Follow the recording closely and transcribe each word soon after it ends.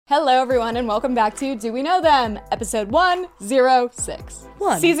Hello, everyone, and welcome back to Do We Know Them? Episode 106.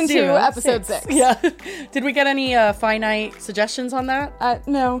 Season 2, Episode 6. Yeah. Did we get any finite suggestions on that?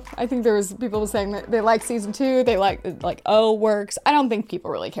 No. I think there was people saying that they like Season 2. They like works. I don't think people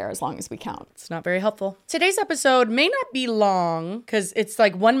really care as long as we count. It's not very helpful. Today's episode may not be long because it's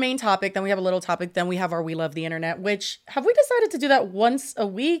like one main topic, then we have a little topic, then we have our We Love the Internet, which have we decided to do that once a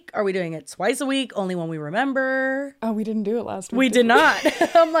week? Are we doing it twice a week? Only when we remember? Oh, we didn't do it last week. We did not.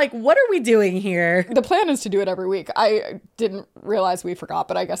 I'm like, what are we doing here? The plan is to do it every week. I didn't realize we forgot,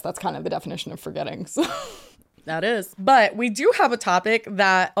 but I guess that's kind of the definition of forgetting. So. That is. But we do have a topic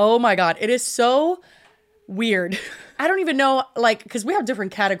that, oh my God, it is so weird. I don't even know, because we have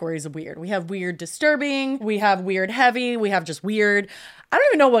different categories of weird. We have weird disturbing, we have weird heavy, we have just weird. I don't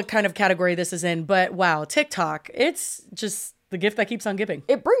even know what kind of category this is in, but wow, TikTok, it's just the gift that keeps on giving.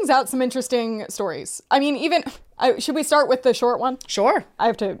 It brings out some interesting stories. I mean, should we start with the short one? Sure. I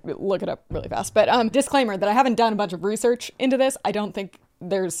have to look it up really fast. But disclaimer that I haven't done a bunch of research into this. I don't think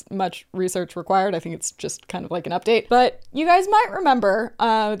there's much research required. I think it's just kind of like an update. But you guys might remember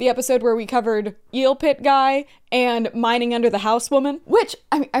the episode where we covered Eel Pit Guy and Mining Under the House Woman, which,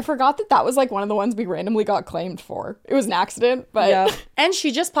 I forgot that was like one of the ones we randomly got claimed for. It was an accident, but... Yeah. And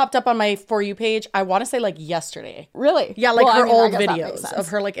she just popped up on my For You page, I want to say yesterday. Really? Yeah, her old videos of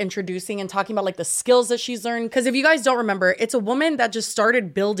her introducing and talking about the skills that she's learned. Because if you guys don't remember, it's a woman that just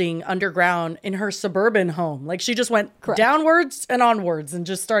started building underground in her suburban home. She just went downwards and onwards and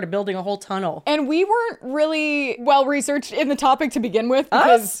just started building a whole tunnel. And we weren't really well researched in the topic to begin with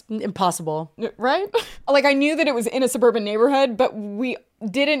because... Impossible. Right? I knew that it was in a suburban neighborhood, but we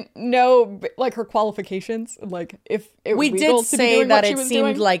didn't know her qualifications, if it was we legal did to say be doing that what she it was seemed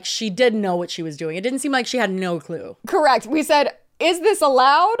doing. like she did know what she was doing. It didn't seem like she had no clue. Correct. We said, is this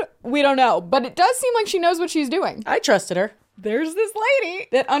allowed? We don't know, but it does seem like she knows what she's doing. I trusted her. There's this lady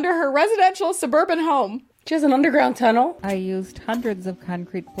that under her residential suburban home, she has an underground tunnel. I used hundreds of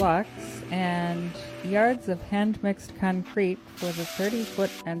concrete blocks and yards of hand-mixed concrete for the 30-foot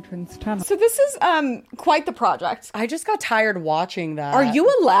entrance tunnel. So this is quite the project. I just got tired watching that. Are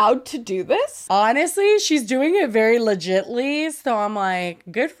you allowed to do this? Honestly, she's doing it very legitly, so I'm like,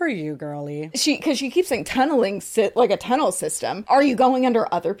 good for you, girlie. Because she keeps saying tunneling, a tunnel system. Are you going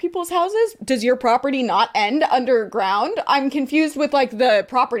under other people's houses? Does your property not end underground? I'm confused with the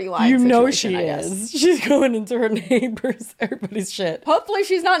property line You know situation, she is. She's going into her neighbors, everybody's shit. Hopefully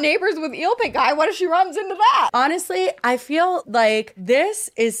she's not neighbors with Eel Pit Guy. What if she runs into that? Honestly, I feel like this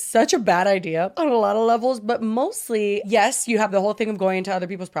is such a bad idea on a lot of levels, but mostly, yes, you have the whole thing of going into other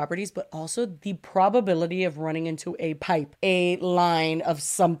people's properties, but also the probability of running into a pipe, a line of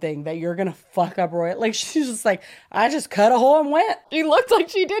something that you're gonna fuck up royal. She's just I just cut a hole and went. She looked like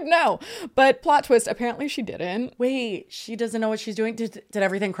she did know, but plot twist, apparently she didn't. Wait, she doesn't know what she's doing? Did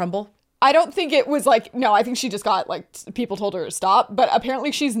everything crumble? I don't think it was no, I think she just got people told her to stop, but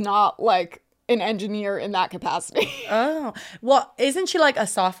apparently she's not an engineer in that capacity. Oh, well, isn't she a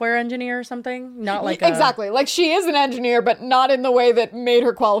software engineer or something? Not exactly. She is an engineer, but not in the way that made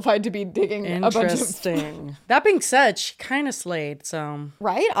her qualified to be digging a bunch of... Interesting. That being said, she kind of slayed, so...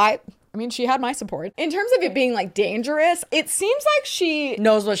 Right? I mean, she had my support. In terms of it being dangerous, it seems like she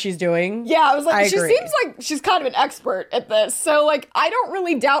knows what she's doing. Yeah, I was she agree. seems like she's kind of an expert at this. So I don't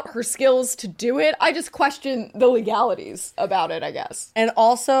really doubt her skills to do it. I just question the legalities about it, I guess. And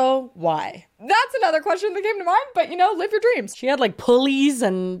also, why? That's another question that came to mind, but live your dreams. She had pulleys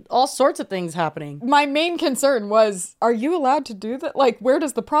and all sorts of things happening. My main concern was, are you allowed to do that? Where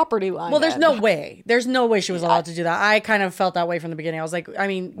does the property line Well, there's end? no way. There's no way she was allowed to do that. I kind of felt that way from the beginning. I was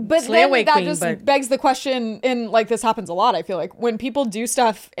but slay then away, that queen, just begs the question, and this happens a lot, I feel like. When people do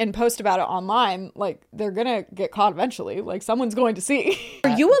stuff and post about it online, they're gonna get caught eventually. Someone's going to see. Are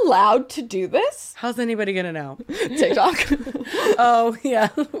you allowed to do this? How's anybody gonna know? TikTok. Oh, yeah.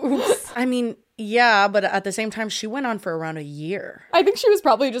 Oops. Yeah, but at the same time, she went on for around a year. I think she was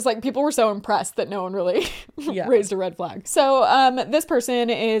probably just people were so impressed that no one really raised a red flag. So this person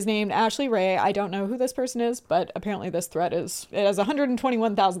is named Ashley Ray. I don't know who this person is, but apparently this thread it has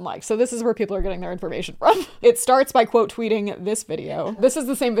 121,000 likes. So this is where people are getting their information from. It starts by quote tweeting this video. This is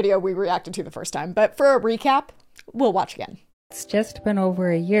the same video we reacted to the first time, but for a recap, we'll watch again. It's just been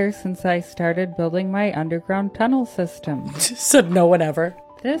over a year since I started building my underground tunnel system. Said no one ever.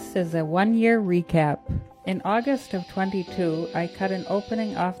 This is a one-year recap. In August of 22, I cut an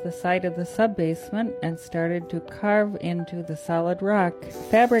opening off the side of the sub-basement and started to carve into the solid rock,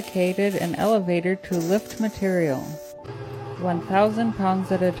 fabricated an elevator to lift material, 1,000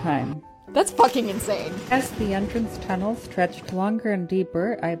 pounds at a time. That's fucking insane. As the entrance tunnel stretched longer and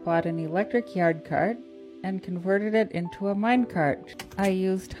deeper, I bought an electric yard cart, and converted it into a minecart. I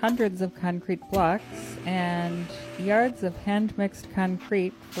used hundreds of concrete blocks and yards of hand-mixed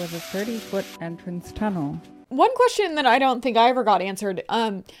concrete for the 30-foot entrance tunnel. One question that I don't think I ever got answered,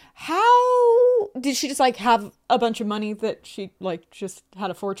 how did she just like have a bunch of money that she like just had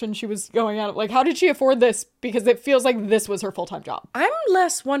a fortune she was going out of? Like, how did she afford this? Because it feels like this was her full-time job. I'm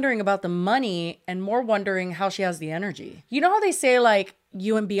less wondering about the money and more wondering how she has the energy. You know how they say like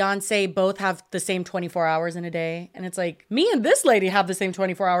you and Beyonce both have the same 24 hours in a day? And it's like, me and this lady have the same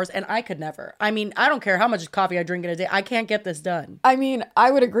 24 hours and I could never. I mean, I don't care how much coffee I drink in a day. I can't get this done. I mean,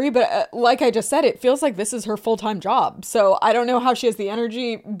 I would agree, but like I just said, it feels like this is her full-time job. So I don't know how she has the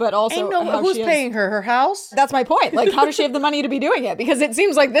energy, but also who's paying her? Her house? That's my point. Like, how does she have the money to be doing it? Because it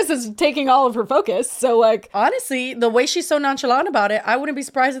seems like this is taking all of her focus. So like, honestly, the way she's so nonchalant about it, I wouldn't be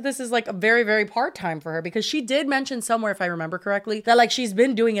surprised if this is like a very, very part-time for her, because she did mention somewhere, if I remember correctly, that like she's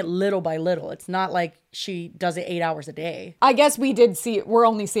been doing it little by little. It's not like she does it 8 hours a day. I guess we're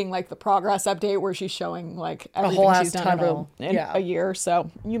only seeing like the progress update where she's showing like everything she's done over a year.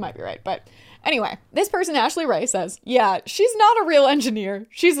 So you might be right. But anyway, this person, Ashley Ray, says, yeah, she's not a real engineer.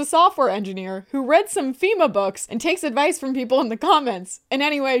 She's a software engineer who read some FEMA books and takes advice from people in the comments. And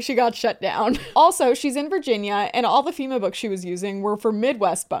anyway, she got shut down. Also, she's in Virginia, and all the FEMA books she was using were for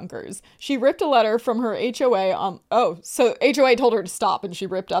Midwest bunkers. She ripped a letter from her HOA so HOA told her to stop, and she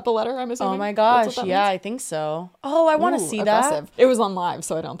ripped up a letter, I'm assuming? Oh my gosh, yeah, I think so. Oh, I want to see aggressive. that. It was on live,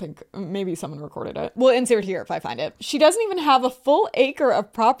 so I don't think, maybe someone recorded it. We'll insert here if I find it. She doesn't even have a full acre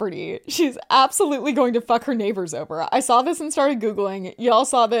of property. She's absolutely going to fuck her neighbors over. I saw this and started Googling. Y'all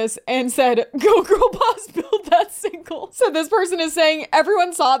saw this and said, go girl boss, build that sinkhole. So this person is saying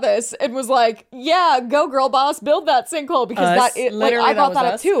everyone saw this and was like, yeah, go girl boss, build that sinkhole, because I brought that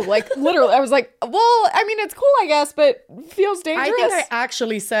up too. Like literally, I was like, well, I mean, it's cool, I guess, but feels dangerous. I think I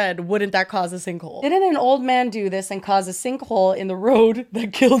actually said, wouldn't that cause a sinkhole? Didn't an old man do this and cause a sinkhole in the road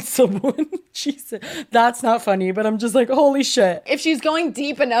that killed someone? Jesus, that's not funny, but I'm just like, holy shit. If she's going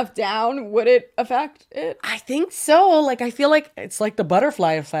deep enough down, would it affect it? I think so. Like, I feel like it's like the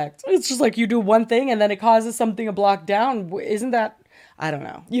butterfly effect. It's just like you do one thing and then it causes something a block down. Isn't that... I don't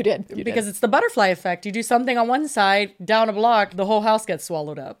know. You did. Because it's the butterfly effect. You do something on one side, down a block, the whole house gets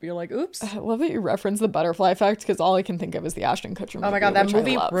swallowed up. You're like, oops. I love that you reference the butterfly effect, because all I can think of is the Ashton Kutcher movie. Oh my God, that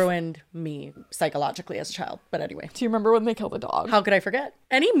movie ruined me psychologically as a child. But anyway. Do you remember when they killed the dog? How could I forget?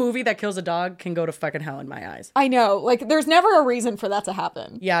 Any movie that kills a dog can go to fucking hell in my eyes. I know. Like, there's never a reason for that to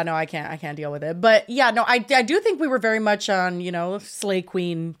happen. Yeah, no, I can't deal with it. But yeah, no, I do think we were very much on, Slay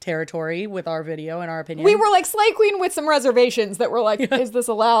Queen territory with our video and our opinion. We were like Slay Queen with some reservations that were like, is this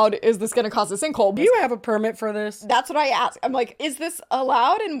allowed? Is this going to cause a sinkhole? Do you have a permit for this? That's what I asked. I'm like, is this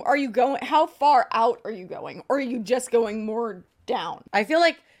allowed? And are you going, how far out are you going? Or are you just going more down? I feel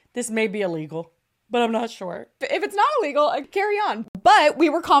like this may be illegal, but I'm not sure. If it's not illegal, I'd carry on. But we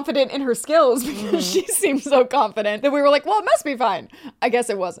were confident in her skills because she seemed so confident that we were like, well, it must be fine. I guess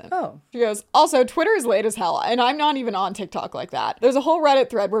it wasn't. Oh. She goes, also, Twitter is late as hell, and I'm not even on TikTok like that. There's a whole Reddit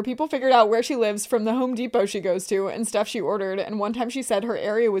thread where people figured out where she lives from the Home Depot she goes to and stuff she ordered. And one time she said her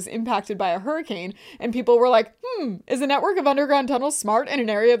area was impacted by a hurricane, and people were like, is a network of underground tunnels smart in an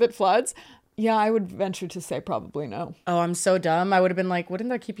area that floods? Yeah, I would venture to say probably no. Oh, I'm so dumb. I would have been like, wouldn't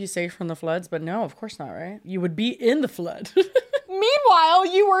that keep you safe from the floods? But no, of course not, right? You would be in the flood.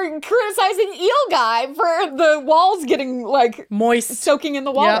 Meanwhile, you were criticizing Eel Guy for the walls getting like moist, soaking in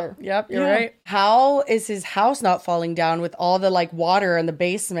the water. Yep, you're right. How is his house not falling down with all the like water in the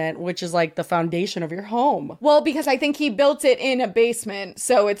basement, which is like the foundation of your home? Well, because I think he built it in a basement,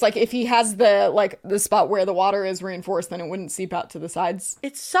 so it's like if he has the spot where the water is reinforced, then it wouldn't seep out to the sides.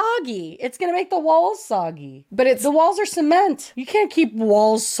 It's soggy. It's gonna make the walls soggy. But the walls are cement. You can't keep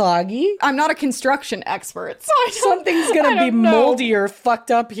walls soggy. I'm not a construction expert, so something's gonna be moldy or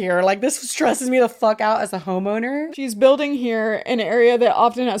fucked up here. Like, this stresses me the fuck out as a homeowner. She's building here an area that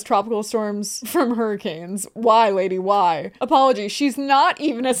often has tropical storms from hurricanes. Why, lady, why? Apology, she's not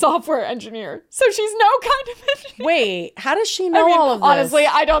even a software engineer, so she's no kind of engineer. Wait, how does she know all of this? Honestly,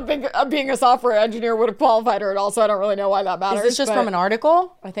 I don't think being a software engineer would have qualified her at all, so I don't really know why that matters. Is this just from an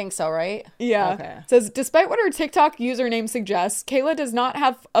article? I think so, right? Yeah. Okay. It says, despite what her TikTok username suggests, Kayla does not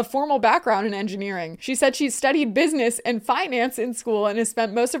have a formal background in engineering. She said she studied business and finance in school and has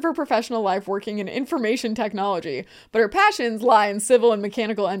spent most of her professional life working in information technology, but her passions lie in civil and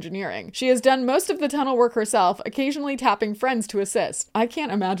mechanical engineering. She has done most of the tunnel work herself, occasionally tapping friends to assist. I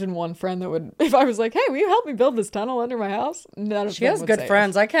can't imagine one friend that would, if I was like, hey, will you help me build this tunnel under my house? None of She has good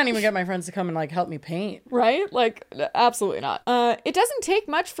friends. I can't even get my friends to come and like help me paint. Right? Like, absolutely not. It doesn't take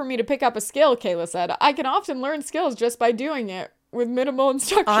much for me to pick up a skill, Kayla said. I can often learn skills just by doing it. with minimal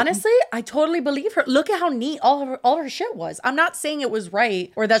instruction. Honestly, I totally believe her. Look at how neat all her shit was. I'm not saying it was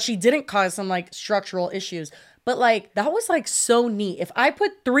right or that she didn't cause some like structural issues, but like that was like so neat. If I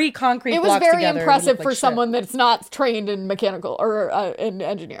put 3 concrete blocks together, it was very impressive like for shit. someone that's not trained in mechanical or in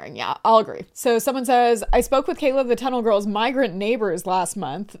engineering. Yeah, I'll agree. So someone says, I spoke with Kayla, the Tunnel Girl's migrant neighbors last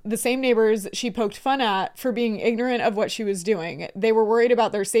month. The same neighbors she poked fun at for being ignorant of what she was doing. They were worried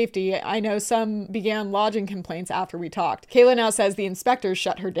about their safety. I know some began lodging complaints after we talked. Kayla now says the inspectors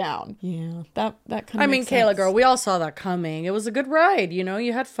shut her down. Yeah, that kind of makes sense. Kayla girl, we all saw that coming. It was a good ride. You know,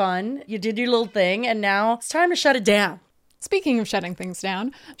 you had fun. You did your little thing. And now it's time to shut it down. Speaking of shutting things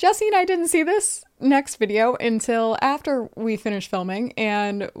down, Jesse and I didn't see this next video until after we finished filming,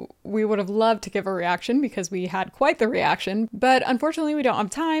 and we would have loved to give a reaction because we had quite the reaction, but unfortunately we don't have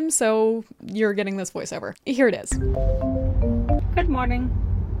time, so you're getting this voiceover. Here it is. Good morning.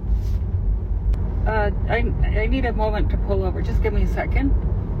 I need a moment to pull over. Just give me a second.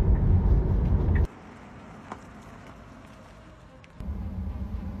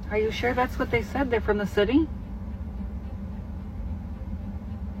 Are you sure that's what they said? They're from the city?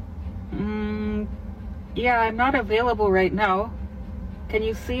 Yeah, I'm not available right now. Can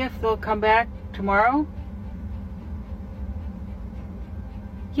you see if they'll come back tomorrow?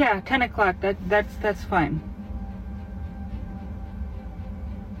 Yeah, 10 o'clock. That's fine.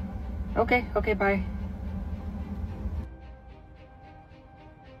 Okay, bye.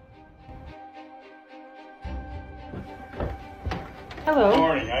 Hello. Good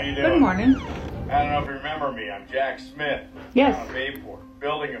morning, how you doing? Good morning. I don't know if you remember me, I'm Jack Smith. Yes. I'm Bayport,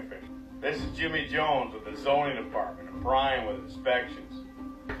 building official. This is Jimmy Jones with the zoning department and Brian with inspections.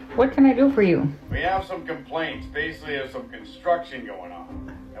 What can I do for you? We have some complaints, basically of some construction going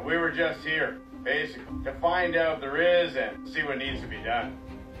on. And we were just here, basically, to find out if there is and see what needs to be done.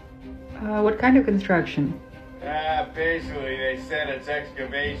 What kind of construction? Basically, they said it's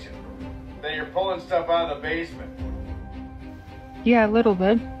excavation. That you're pulling stuff out of the basement. Yeah, a little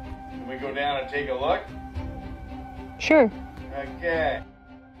bit. Can we go down and take a look? Sure. Okay.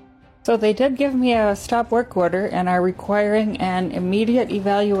 So they did give me a stop work order and are requiring an immediate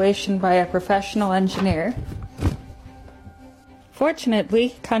evaluation by a professional engineer.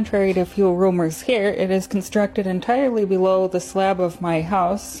 Fortunately, contrary to few rumors here, it is constructed entirely below the slab of my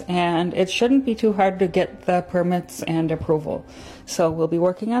house, and it shouldn't be too hard to get the permits and approval. So we'll be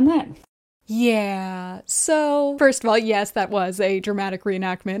working on that. Yeah, so first of all, yes, that was a dramatic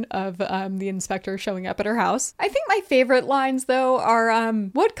reenactment of the inspector showing up at her house. I think my favorite lines, though, are,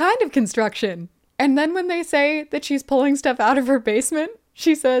 what kind of construction? And then when they say that she's pulling stuff out of her basement,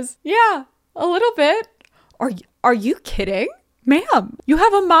 she says, yeah, a little bit. Are you kidding? Ma'am, you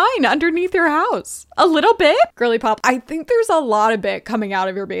have a mine underneath your house. A little bit? Girly Pop, I think there's a lot of bit coming out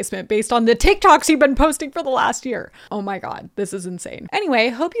of your basement based on the TikToks you've been posting for the last year. Oh my God, this is insane. Anyway,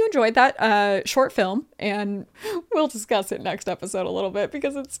 hope you enjoyed that short film, and we'll discuss it next episode a little bit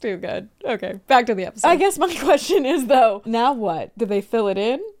because it's too good. Okay, back to the episode. I guess my question is, though, now what? Do they fill it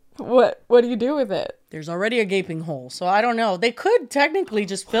in? What do you do with it? There's already a gaping hole, so I don't know. They could technically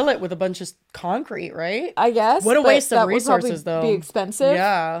just fill it with a bunch of concrete, right? I guess. What a waste of resources, though. Be expensive.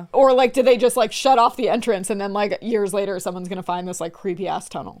 Yeah. Or like, did they just like shut off the entrance and then like years later someone's gonna find this like creepy ass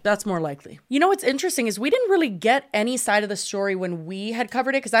tunnel? That's more likely. You know what's interesting is we didn't really get any side of the story when we had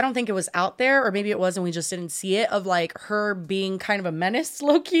covered it because I don't think it was out there, or maybe it was and we just didn't see it, of like her being kind of a menace,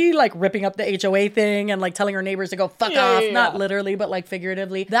 low-key, like ripping up the HOA thing and like telling her neighbors to go fuck off. Yeah. Not literally, but like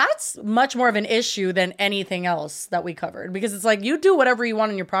figuratively. That's much more of an issue than anything else that we covered, because it's like you do whatever you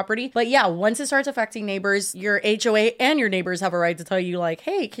want on your property, but yeah, once it starts affecting neighbors, your HOA and your neighbors have a right to tell you like,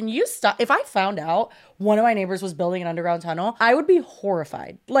 hey, can you stop? If I found out one of my neighbors was building an underground tunnel, I would be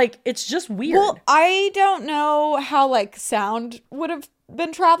horrified. Like, it's just weird. Well, I don't know how like sound would have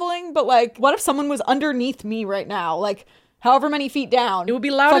been traveling, but like, what if someone was underneath me right now? Like, however many feet down, it would be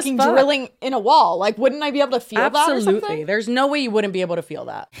loud fucking as fuck. Drilling in a wall. Like, wouldn't I be able to feel that or something? Absolutely. There's no way you wouldn't be able to feel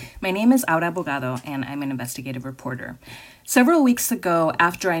that. My name is Aura Abogado, and I'm an investigative reporter. Several weeks ago,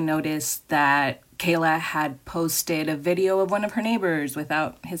 after I noticed that Kayla had posted a video of one of her neighbors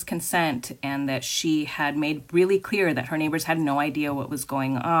without his consent, and that she had made really clear that her neighbors had no idea what was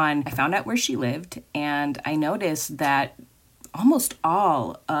going on, I found out where she lived, and I noticed that almost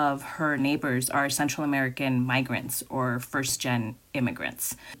all of her neighbors are Central American migrants or first-gen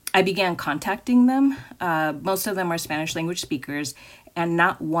immigrants. I began contacting them. Most of them are Spanish language speakers, and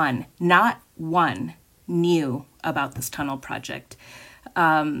not one knew about this tunnel project.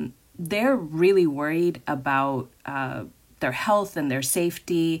 They're really worried about their health and their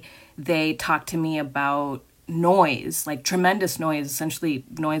safety. They talk to me about noise, like tremendous noise, essentially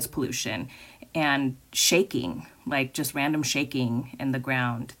noise pollution. and shaking, like just random shaking in the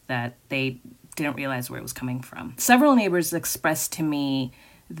ground that they didn't realize where it was coming from. Several neighbors expressed to me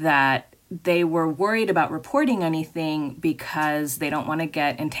that they were worried about reporting anything because they don't want to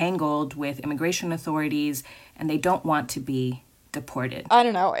get entangled with immigration authorities and they don't want to be deported. I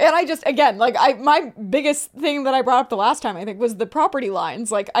don't know. And I just, again, like my biggest thing that I brought up the last time, I think, was the property lines.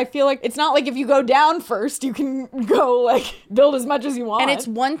 Like, I feel like it's not like if you go down first, you can go like build as much as you want. And it's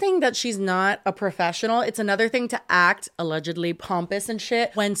one thing that she's not a professional. It's another thing to act allegedly pompous and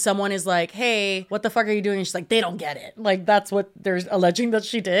shit when someone is like, hey, what the fuck are you doing? And she's like, they don't get it. Like, that's what they're alleging that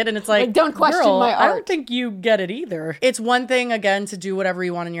she did. And it's like don't question girl, my art. I don't think you get it either. It's one thing, again, to do whatever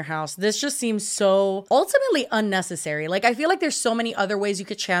you want in your house. This just seems so ultimately unnecessary. Like, I feel like there's so many other ways you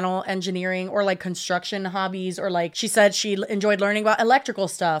could channel engineering or like construction hobbies, or like she said she enjoyed learning about electrical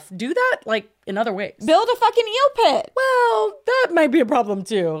stuff. Do that like in other ways. Build a fucking eel pit. Well, that might be a problem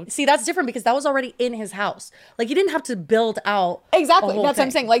too. See, that's different because that was already in his house. Like, he didn't have to build out. Exactly. a whole That's what I'm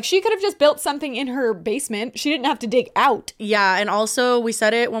thing. saying. Like, she could have just built something in her basement. She didn't have to dig out. Yeah, and also we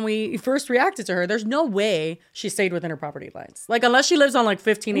said it when we first reacted to her. There's no way she stayed within her property lines. Like, unless she lives on like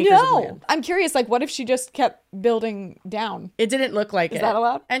 15 acres of No. land. I'm curious, like, what if she just kept building down? It didn't look like it. Is that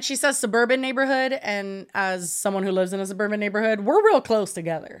allowed? And she says suburban neighborhood, and as someone who lives in a suburban neighborhood, we're real close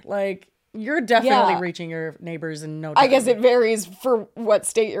together. Like, you're definitely Yeah. reaching your neighbors in no time. I guess it varies for what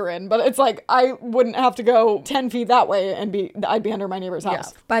state you're in, but it's like I wouldn't have to go 10 feet that way and I'd be under my neighbor's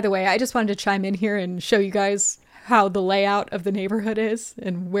house. By the way, I just wanted to chime in here and show you guys how the layout of the neighborhood is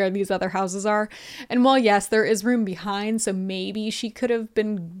and where these other houses are. And while yes, there is room behind, so maybe she could have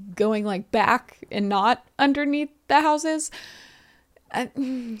been going like back and not underneath the houses.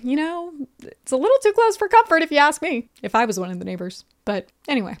 You know, it's a little too close for comfort if you ask me, if I was one of the neighbors. But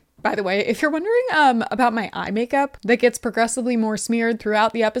anyway. By the way, if you're wondering about my eye makeup that gets progressively more smeared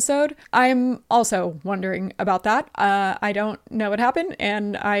throughout the episode, I'm also wondering about that. I don't know what happened,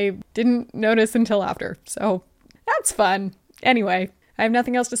 and I didn't notice until after, so that's fun. Anyway, I have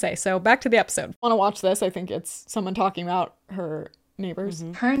nothing else to say, so back to the episode. Want to watch this? I think it's someone talking about her neighbors.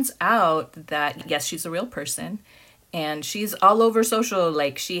 Turns out that, yes, she's a real person, and she's all over social.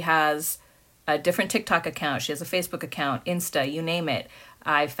 Like, she has a different TikTok account, she has a Facebook account, Insta, you name it.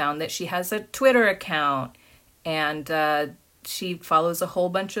 I found that she has a Twitter account, and she follows a whole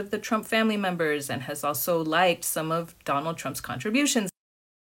bunch of the Trump family members and has also liked some of Donald Trump's contributions.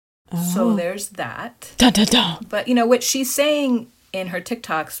 So there's that. Dun, dun, dun. But, you know, what she's saying in her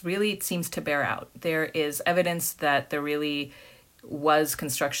TikToks really seems to bear out. There is evidence that there really was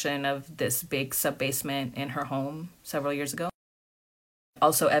construction of this big sub-basement in her home several years ago.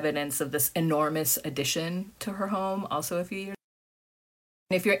 Also evidence of this enormous addition to her home also a few years ago.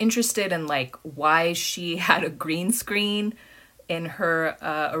 If you're interested in like why she had a green screen in her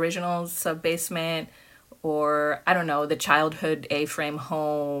original sub-basement, or I don't know, the childhood A-frame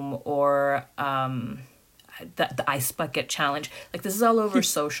home, or the ice bucket challenge, like this is all over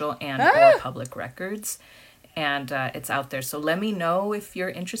social and or public records, and it's out there. So let me know if you're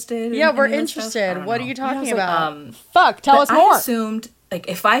interested. Yeah, in we're any of this stuff. I interested. don't What know. are you talking about? Fuck, tell us But more. I assumed, like,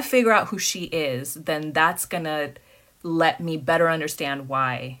 if I figure out who she is, then that's gonna let me better understand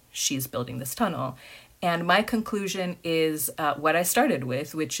why she's building this tunnel. And my conclusion is what I started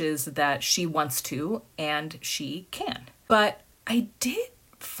with, which is that she wants to and she can. But I did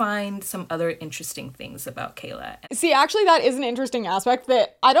find some other interesting things about Kayla. See, actually, that is an interesting aspect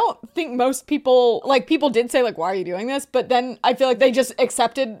that I don't think most people, like, people did say, like, why are you doing this? But then I feel like they just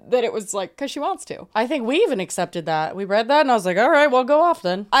accepted that it was, like, because she wants to. I think we even accepted that. We read that and I was like, all right, well, go off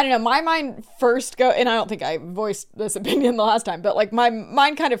then. I don't know, my mind first and I don't think I voiced this opinion the last time, but, like, my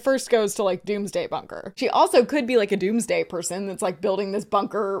mind kind of first goes to, like, Doomsday Bunker. She also could be, like, a Doomsday person that's, like, building this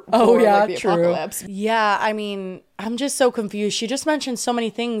bunker for, like, the apocalypse. Yeah, I mean, I'm just so confused. She just mentioned so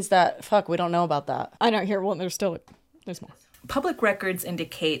many things that, fuck, we don't know about that. I know, here, well, there's more. Public records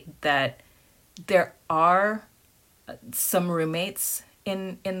indicate that there are some roommates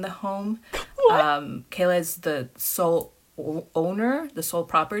in the home. Kayla is the sole owner, the sole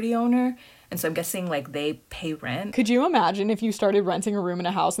property owner. And so I'm guessing, like, they pay rent. Could you imagine if you started renting a room in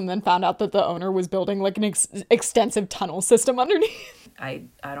a house and then found out that the owner was building, like, an extensive tunnel system underneath? I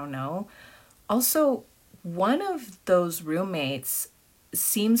don't know. Also, one of those roommates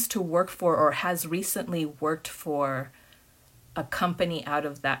seems to work for, or has recently worked for, a company out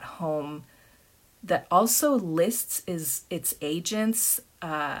of that home that also lists its agents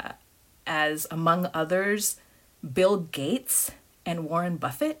as, among others, Bill Gates and Warren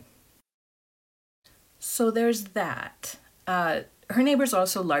Buffett. So there's that. Her neighbors are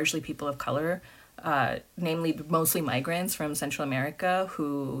also largely people of color. namely mostly migrants from Central America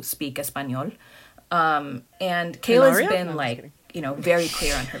who speak Espanol. And Kayla's Hilaria? been No, I'm just kidding. very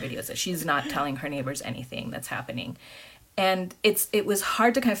clear on her videos that she's not telling her neighbors anything that's happening. And it was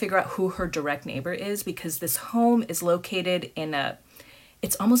hard to kind of figure out who her direct neighbor is because this home is located in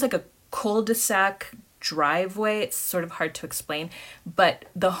it's almost like a cul-de-sac driveway. It's sort of hard to explain, but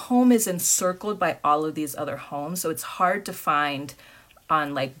the home is encircled by all of these other homes. So it's hard to find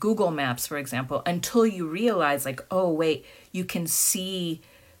on like Google Maps, for example, until you realize like, oh, wait, you can see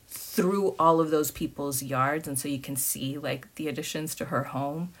through all of those people's yards. And so you can see like the additions to her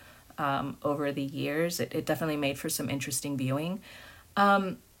home over the years. It definitely made for some interesting viewing.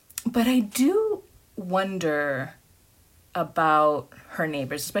 But I do wonder about her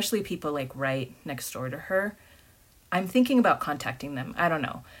neighbors, especially people like right next door to her. I'm thinking about contacting them. I don't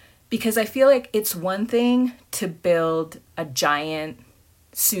know. Because I feel like it's one thing to build a giant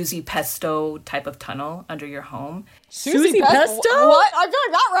Susie Pesto type of tunnel under your home. Susie Pesto? What? I feel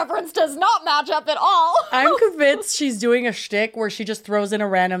like that reference does not match up at all. I'm convinced she's doing a shtick where she just throws in a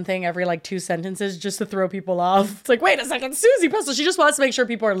random thing every like 2 sentences just to throw people off. It's like, wait a second, Susie Pesto. She just wants to make sure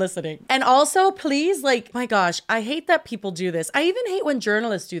people are listening. And also, please, like, my gosh, I hate that people do this. I even hate when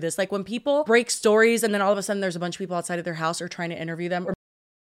journalists do this. Like when people break stories and then all of a sudden there's a bunch of people outside of their house or trying to interview them.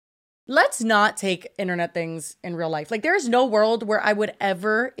 Let's not take internet things in real life. Like, there's no world where I would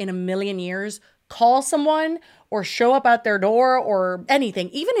ever in a million years call someone or show up at their door or anything.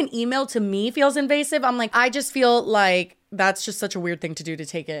 Even an email to me feels invasive. I'm like, I just feel like that's just such a weird thing to do, to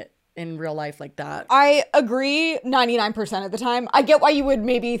take it in real life like that. I agree 99% of the time. I get why you would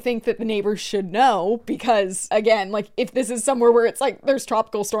maybe think that the neighbors should know because, again, like if this is somewhere where it's like there's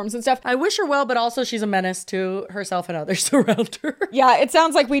tropical storms and stuff. I wish her well, but also she's a menace to herself and others around her. Yeah, it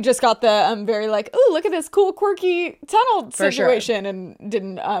sounds like we just got the very like, oh, look at this cool, quirky tunnel situation and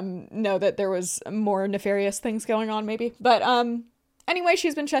didn't know that there was more nefarious things going on maybe. But anyway,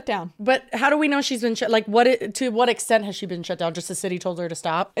 she's been shut down. But how do we know she's been shut? Like, to what extent has she been shut down? Just the city told her to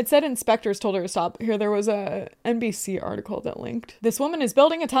stop? It said inspectors told her to stop. Here, there was a NBC article that linked. This woman is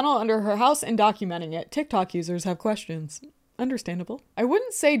building a tunnel under her house and documenting it. TikTok users have questions. Understandable. I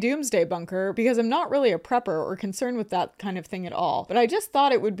wouldn't say doomsday bunker because I'm not really a prepper or concerned with that kind of thing at all. But I just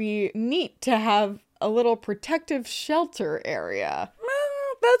thought it would be neat to have a little protective shelter area.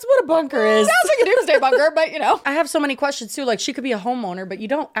 That's what a bunker is. Sounds like a doomsday bunker, but you know. I have so many questions too. Like, she could be a homeowner, but you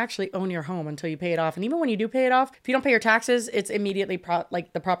don't actually own your home until you pay it off. And even when you do pay it off, if you don't pay your taxes, it's immediately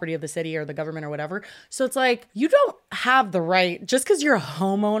like the property of the city or the government or whatever. So it's like, you don't have the right, just because you're a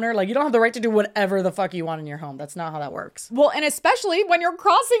homeowner, like you don't have the right to do whatever the fuck you want in your home. That's not how that works. Well, and especially when you're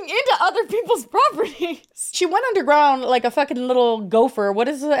crossing into other people's properties. She went underground like a fucking little gopher. What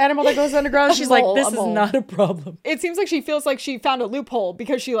is the animal that goes underground? She's like, this is not a problem. It seems like she feels like she found a loophole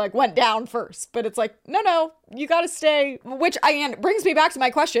because she like went down first, but it's like, no, you gotta stay, which brings me back to my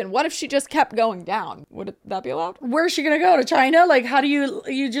question. What if she just kept going down? Would that be allowed? Where's she gonna go? To China? Like, how do you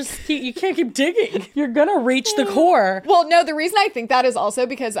can't keep digging. You're gonna reach the core. Well, no, the reason I think that is also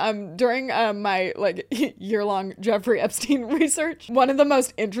because during my like year-long Jeffrey Epstein research, one of the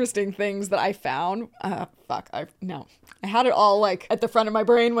most interesting things that I found, I had it all like at the front of my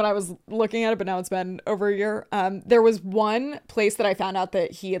brain when I was looking at it, but now it's been over a year. There was one place that I found out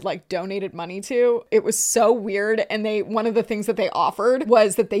that he had like donated money to. It was so weird. And one of the things that they offered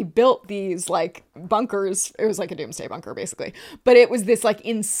was that they built these like bunkers. It was like a doomsday bunker basically, but it was this like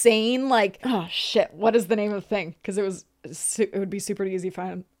insane, like, oh shit, what is the name of the thing? Because it would be super easy to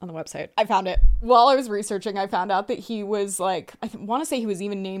find on the website. I found it. While I was researching, I found out that he was like, I want to say he was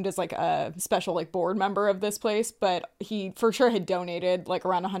even named as like a special like board member of this place, but he for sure had donated like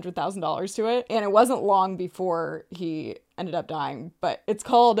around $100,000 to it. And it wasn't long before he ended up dying, but it's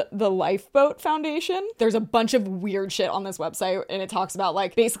called the Lifeboat Foundation. There's a bunch of weird shit on this website, and it talks about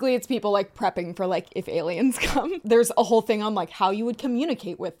like, basically it's people like prepping for like if aliens come. There's a whole thing on like how you would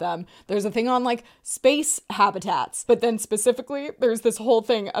communicate with them. There's a thing on like space habitats, but then specifically there's this whole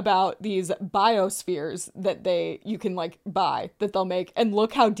thing about these biospheres that you can like buy that they'll make, and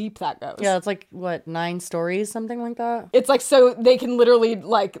look how deep that goes. Yeah, it's like what, 9 stories, something like that. It's like, so they can literally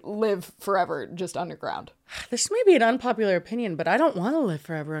like live forever just underground. This may be an unpopular opinion, but I don't want to live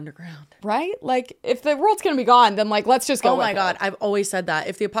forever underground. Right? Like, if the world's gonna be gone, then like, let's just go. Oh my God, I've always said that.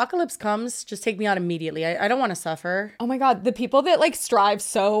 If the apocalypse comes, just take me out immediately. I don't want to suffer. Oh my God, the people that like strive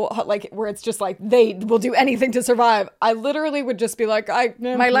so like, where it's just like they will do anything to survive. I literally would just be like,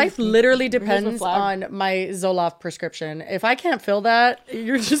 my life literally depends on my Zoloft prescription. If I can't fill that,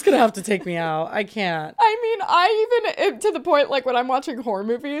 you're just gonna have to take me out. I can't. I mean, I even to the point like when I'm watching horror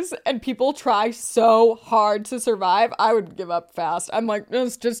movies and people try so hard hard to survive, I would give up fast. I'm like,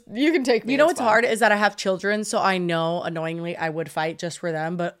 it's just, you can take me. You know it's what's fine. hard is that I have children, so I know annoyingly I would fight just for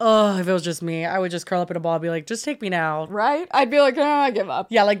them. But if it was just me, I would just curl up in a ball and be like, just take me now. Right? I'd be like, I give up.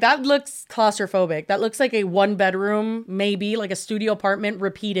 Yeah, like that looks claustrophobic. That looks like a 1-bedroom, maybe like a studio apartment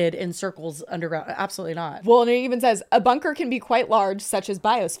repeated in circles underground. Absolutely not. Well, and it even says a bunker can be quite large, such as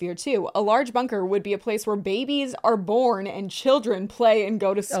biosphere too. A large bunker would be a place where babies are born and children play and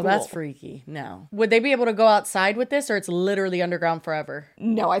go to school. Oh, that's freaky. No. Would they be able to go outside with this, or it's literally underground forever?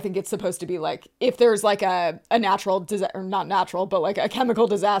 No, I think it's supposed to be like, if there's like a natural disaster, or not natural, but like a chemical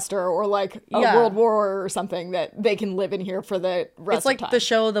disaster or like a world war or something, that they can live in here for the rest It's like of time. the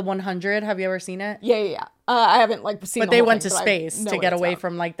show The 100. Have you ever seen it? Yeah. I haven't like seen. But the they whole went thing, to but I space know to what get it's away about.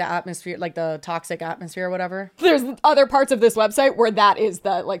 from like the atmosphere, like the toxic atmosphere or whatever. There's other parts of this website where that is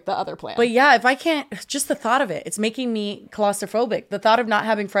the other plan. But yeah, if I can't, just the thought of it, it's making me claustrophobic. The thought of not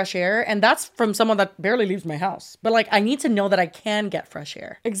having fresh air, and that's from someone that barely leaves my house. But like, I need to know that I can get fresh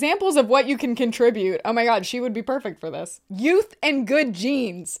air. Examples of what you can contribute. Oh my God, she would be perfect for this. Youth and good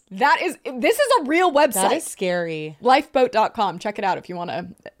genes. This is a real website. That is scary. Lifeboat.com. Check it out if you want to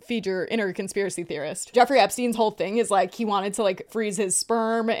feed your inner conspiracy theorist. Jeffrey Epstein's whole thing is like he wanted to like freeze his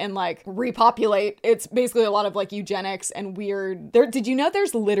sperm and like repopulate. It's basically a lot of like eugenics and weird. Did you know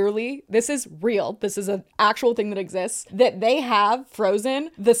there's literally, this is real, this is an actual thing that exists, that they have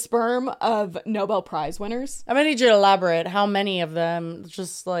frozen the sperm of Nobel Prize winners? I'm gonna need you to elaborate. How many of them?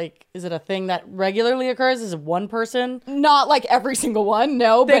 Just like, is it a thing that regularly occurs? Is it one person? Not like every single one,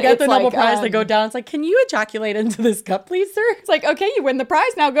 no. They but get it's the Nobel like, Prize. They go down. It's like, can you ejaculate into this cup, please, sir? It's like, okay, you win the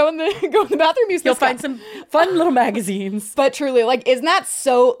prize. Now go in the bathroom. Use You'll this cup. find some fun little magazines. But truly, like, isn't that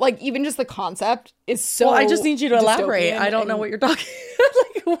so? Like, even just the concept is so. Well, I just need you to elaborate. dystopian I don't know and- what you're talking.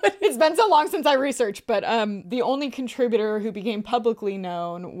 Like, what? It's been so long since I researched, but the only contributor who became publicly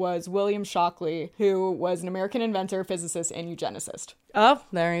known was William Shockley, who was an American inventor, physicist, and eugenicist. Oh,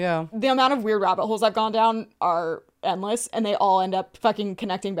 there you go. The amount of weird rabbit holes I've gone down are endless, and they all end up fucking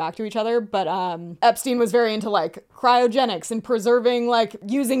connecting back to each other. But Epstein was very into like cryogenics and preserving, like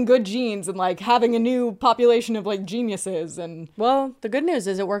using good genes and like having a new population of like geniuses. And Well, the good news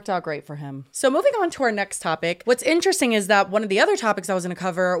is it worked out great for him. So moving on to our next topic. What's interesting is that one of the other topics I was going to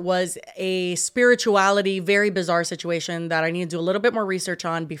cover was a spirituality, very bizarre situation that I need to do a little bit more research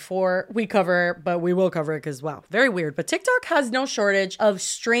on before we cover, but we will cover it because, wow, very weird. But TikTok has no shortage of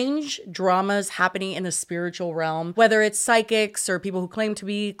strange dramas happening in the spiritual realm, whether it's psychics or people who claim to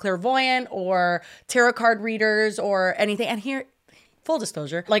be clairvoyant or tarot card readers or anything. And here, full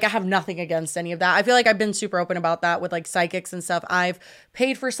disclosure, like I have nothing against any of that. I feel like I've been super open about that with like psychics and stuff. I've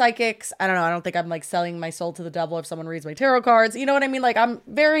paid for psychics. I don't know. I don't think I'm like selling my soul to the devil if someone reads my tarot cards. You know what I mean? Like I'm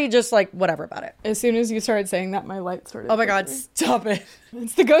very just like whatever about it. as soon as you started saying that, my light started. Oh my God, stop it.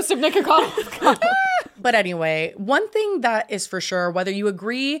 It's the ghost of Nick O'Connell. But anyway, one thing that is for sure, whether you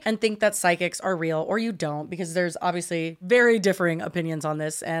agree and think that psychics are real or you don't, because there's obviously very differing opinions on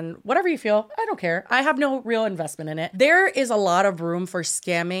this, and whatever you feel, I don't care. I have no real investment in it. There is a lot of room for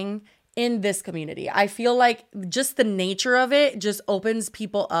scamming in this community. I feel like just the nature of it just opens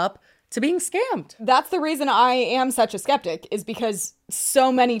people up to being scammed. That's the reason I am such a skeptic, is because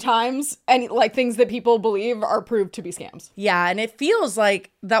so many times, and like things that people believe are proved to be scams. Yeah, and it feels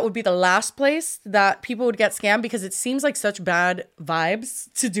like that would be the last place that people would get scammed, because it seems like such bad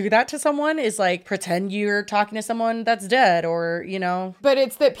vibes to do that to someone, is like pretend you're talking to someone that's dead, or, you know. But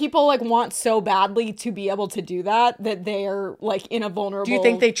it's that people like want so badly to be able to do that they are like in a vulnerable. Do you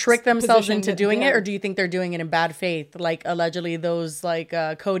think they trick themselves position into that doing it, they're- or do you think they're doing it in bad faith? Like allegedly those like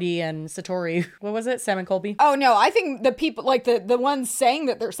Cody and Satori, what was it? Sam and Colby? Oh no, I think the people like the ones saying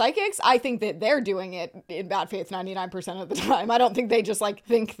that they're psychics, I think that they're doing it in bad faith 99% of the time. I don't think they just like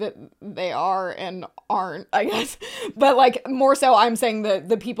think that they are and aren't, I guess. But like more so I'm saying that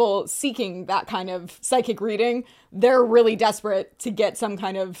the people seeking that kind of psychic reading, they're really desperate to get some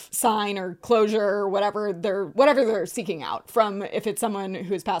kind of sign or closure or whatever they're seeking out from, if it's someone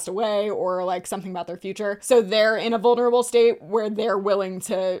who has passed away or like something about their future. So they're in a vulnerable state where they're willing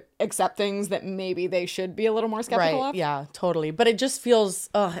to accept things that maybe they should be a little more skeptical Right. of. Yeah, totally. But it just feels,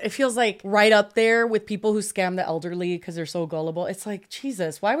 it feels like right up there with people who scam the elderly because they're so gullible. It's like,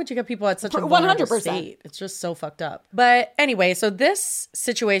 Jesus, why would you get people at such a vulnerable 100%. state? It's just so fucked up. But anyway, so this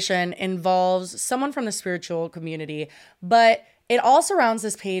situation involves someone from the spiritual community, but it all surrounds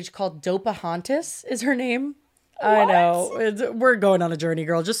this page called Dopahontas is her name. I know. We're going on a journey,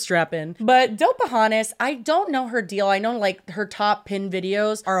 girl. Just strap in. But Dopahanis, I don't know her deal. I know like her top pin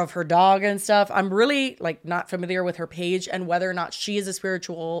videos are of her dog and stuff. I'm really like not familiar with her page and whether or not she is a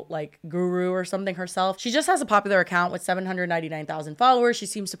spiritual like guru or something herself. She just has a popular account with 799,000 followers. She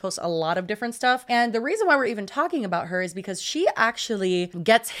seems to post a lot of different stuff. And the reason why we're even talking about her is because she actually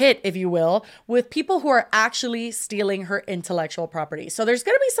gets hit, if you will, with people who are actually stealing her intellectual property. So there's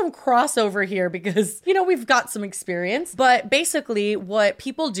going to be some crossover here because, you know, we've got some experience. But basically what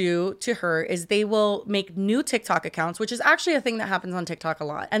people do to her is they will make new TikTok accounts, which is actually a thing that happens on TikTok a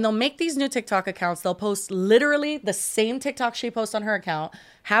lot. And they'll make these new TikTok accounts. They'll post literally the same TikTok she posts on her account,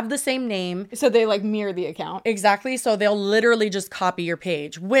 have the same name. So they like mirror the account. Exactly. So they'll literally just copy your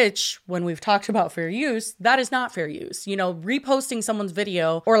page, which when we've talked about fair use, that is not fair use. You know, reposting someone's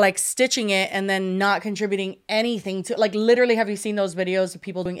video or like stitching it and then not contributing anything to, like, literally, have you seen those videos of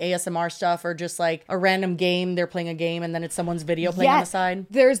people doing ASMR stuff or just like a random game? They're playing a game and then it's someone's video playing on the side.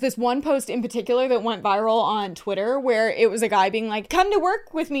 There's this one post in particular that went viral on Twitter where it was a guy being like, come to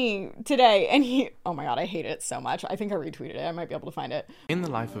work with me today. And he, oh my God, I hate it so much. I think I retweeted it. I might be able to find it. In the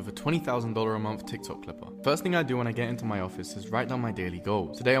life of a $20,000 a month TikTok clipper, first thing I do when I get into my office is write down my daily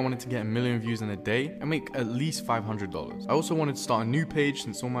goals. Today I wanted to get 1 million views in a day and make at least $500. I also wanted to start a new page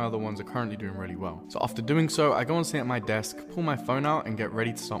since all my other ones are currently doing really well. So after doing so, I go and sit at my desk, pull my phone out and get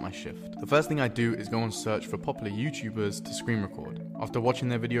ready to start my shift. The first thing I do is go and search for popular YouTubers to screen record. After watching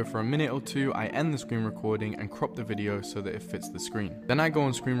their video for a minute or two, I end the screen recording and crop the video so that it fits the screen. Then I go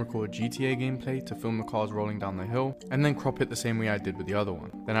and screen record GTA gameplay to film the cars rolling down the hill and then crop it the same way I did with the other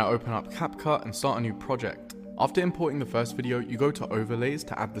one. Then I open up CapCut and start a new project. After importing the first video, you go to overlays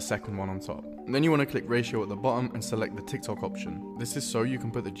to add the second one on top. And then you want to click ratio at the bottom and select the TikTok option. This is so you can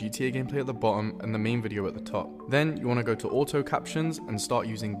put the GTA gameplay at the bottom and the main video at the top. Then you want to go to auto captions and start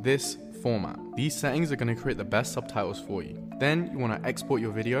using this format. These settings are going to create the best subtitles for you. Then you want to export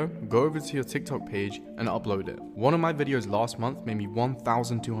your video, go over to your TikTok page and upload it. One of my videos last month made me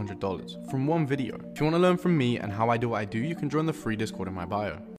 $1,200 from one video. If you want to learn from me and how I do what I do, you can join the free Discord in my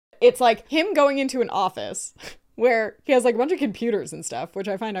bio. It's like him going into an office where he has like a bunch of computers and stuff, which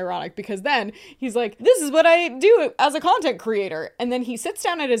I find ironic because then he's like, this is what I do as a content creator. And then he sits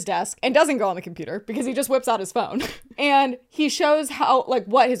down at his desk and doesn't go on the computer because he just whips out his phone. And he shows how, like,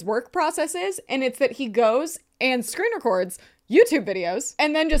 what his work process is. And it's that he goes and screen records YouTube videos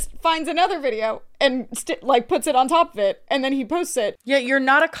and then just finds another video and puts it on top of it and then he posts it. Yeah, you're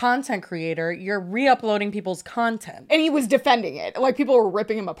not a content creator. You're re-uploading people's content. And he was defending it. Like, people were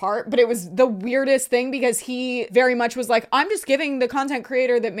ripping him apart, but it was the weirdest thing because he very much was like, I'm just giving the content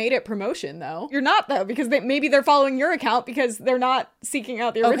creator that made it promotion though. You're not though, because maybe they're following your account because they're not seeking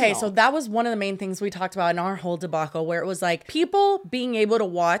out the original. Okay, so that was one of the main things we talked about in our whole debacle where it was like people being able to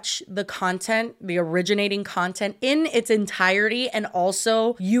watch the content, the originating content in its entirety and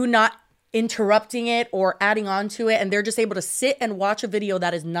also you not interrupting it or adding on to it and they're just able to sit and watch a video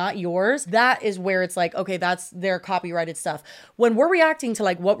that is not yours. That is where it's like, okay, that's their copyrighted stuff. When we're reacting to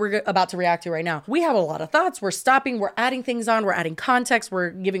like what we're about to react to right now, we have a lot of thoughts. We're stopping, we're adding things on, we're adding context, we're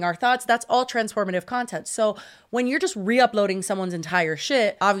giving our thoughts. That's all transformative content. So when you're just re-uploading someone's entire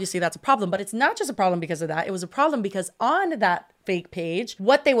shit, obviously that's a problem, but it's not just a problem because of that. It was a problem because on that fake page,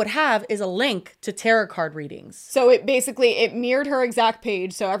 what they would have is a link to tarot card readings. So it mirrored her exact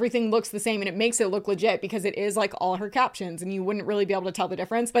page, so everything looks the same and it makes it look legit because it is like all her captions and you wouldn't really be able to tell the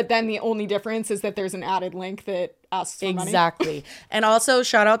difference. But then the only difference is that there's an added link that asks for money. Exactly. And also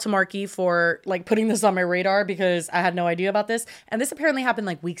shout out to Marky for like putting this on my radar because I had no idea about this. And this apparently happened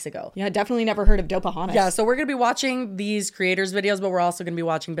like weeks ago. Yeah, definitely never heard of Dopahanis. Yeah, so we're going to be watching these creators' videos, but we're also going to be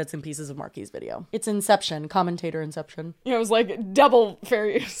watching bits and pieces of Marky's video. It's Inception, commentator Inception. Yeah, it was like double fair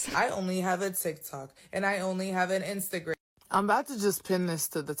use. I only have a TikTok and I only have an Instagram. I'm about to just pin this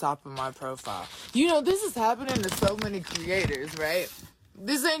to the top of my profile. You know, this is happening to so many creators, right?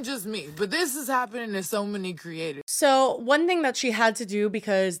 This ain't just me, but this is happening to so many creators. So one thing that she had to do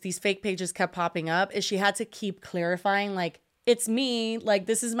because these fake pages kept popping up is she had to keep clarifying, like, it's me, like,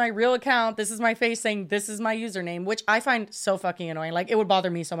 this is my real account, this is my face saying this is my username, which I find so fucking annoying. Like, it would bother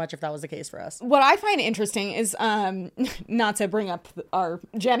me so much if that was the case for us. What I find interesting is, not to bring up our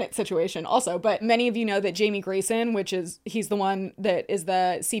Janet situation also, but many of you know that Jamie Grayson, he's the one that is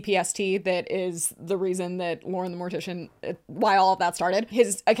the CPST, that is the reason that Lauren the Mortician, why all of that started.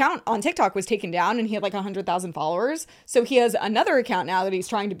 His account on TikTok was taken down and he had like 100,000 followers. So he has another account now that he's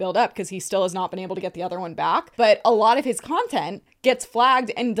trying to build up because he still has not been able to get the other one back. But a lot of his content gets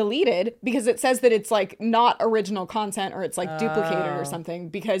flagged and deleted because it says that it's like not original content or it's like duplicated or something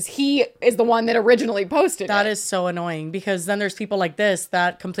because he is the one that originally posted That it. is so annoying because then there's people like this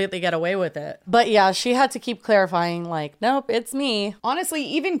that completely get away with it. But yeah, she had to keep clarifying like, nope, it's me. Honestly,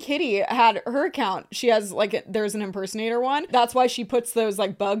 even Kitty had her account. She has like, there's an impersonator one. That's why she puts those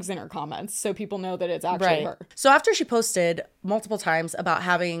like bugs in her comments so people know that it's actually her. So after she posted multiple times about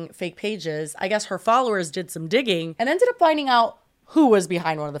having fake pages, I guess her followers did some digging and ended up finding out who was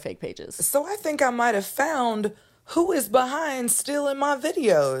behind one of the fake pages. So I think I might have found who is behind stealing my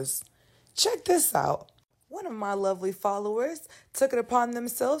videos. Check this out. One of my lovely followers took it upon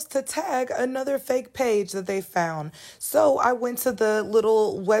themselves to tag another fake page that they found. So I went to the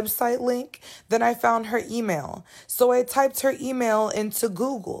little website link, then I found her email. So I typed her email into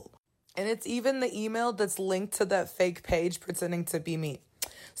Google. And it's even the email that's linked to that fake page pretending to be me.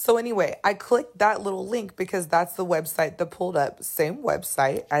 So anyway, I clicked that little link because that's the website that pulled up. Same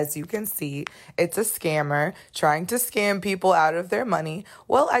website, as you can see. It's a scammer trying to scam people out of their money.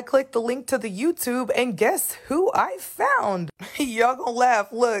 Well, I clicked the link to the YouTube and guess who I found? Y'all gonna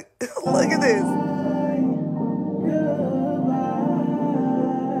laugh. Look, look at this.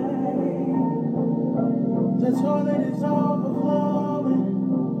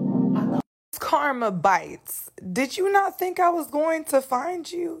 Karma bites. Did you not think I was going to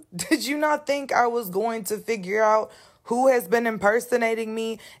find you? Did you not think I was going to figure out who has been impersonating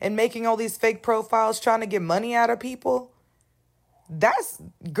me and making all these fake profiles trying to get money out of people?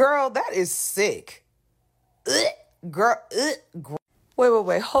 Girl, that is sick. Girl,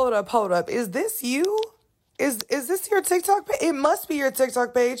 wait, hold up. Is this you? Is this your TikTok page? It must be your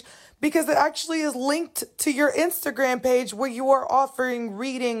TikTok page because it actually is linked to your Instagram page where you are offering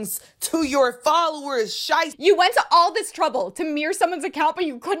readings to your followers. Shice. You went to all this trouble to mirror someone's account, but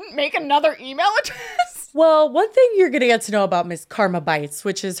you couldn't make another email address? Well, one thing you're going to get to know about Miss Karma Bites,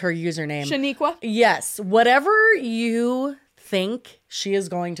 which is her username. Shaniqua? Yes. Whatever you think she is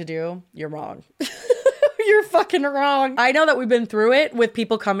going to do, you're wrong. You're fucking wrong. I know that we've been through it with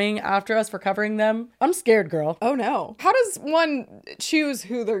people coming after us for covering them. I'm scared, girl. Oh no. How does one choose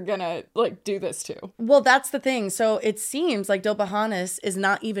who they're gonna like do this to? Well, that's the thing. So it seems like Dopahanis is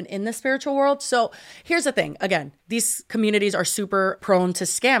not even in the spiritual world. So here's the thing. Again, these communities are super prone to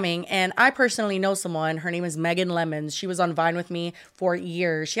scamming. And I personally know someone. Her name is Megan Lemons. She was on Vine with me for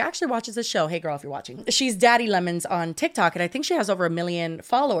years. She actually watches the show. Hey girl, if you're watching. She's Daddy Lemons on TikTok. And I think she has over 1 million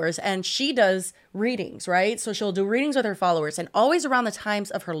followers. And she does readings, right? So she'll do readings with her followers, and always around the times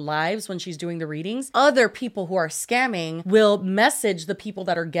of her lives when she's doing the readings, other people who are scamming will message the people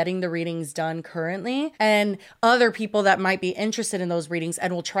that are getting the readings done currently and other people that might be interested in those readings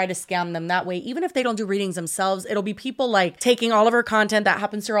and will try to scam them that way. Even if they don't do readings themselves, it'll be people like taking all of her content. That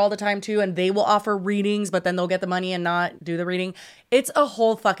happens to her all the time too, and they will offer readings, but then they'll get the money and not do the reading. It's a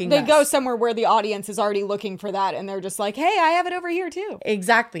whole fucking mess. They go somewhere where the audience is already looking for that, and they're just like, hey, I have it over here too.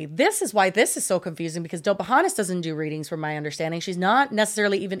 Exactly. This is why this is so confusing, because Dopahanis doesn't do readings from my understanding. She's not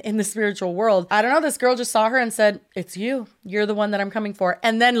necessarily even in the spiritual world. I don't know. This girl just saw her and said, it's you. You're the one that I'm coming for.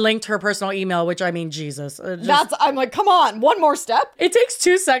 And then linked her personal email, which I mean, Jesus. I'm like, come on, one more step. It takes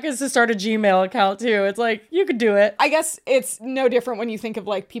 2 seconds to start a Gmail account too. It's like, you could do it. I guess it's no different when you think of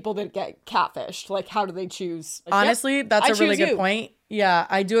like people that get catfished. Like, how do they choose? Like, honestly, yep, that's I a really choose good you. point. Yeah,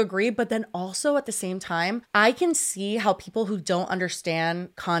 I do agree. But then also at the same time, I can see how people who don't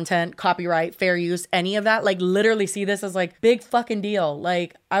understand content, copyright, fair use, any of that, like literally see this as like big fucking deal.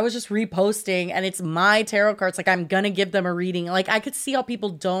 Like I was just reposting and it's my tarot cards. Like I'm gonna give them a reading. Like I could see how people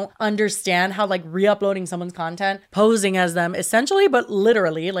don't understand how like re-uploading someone's content, posing as them essentially, but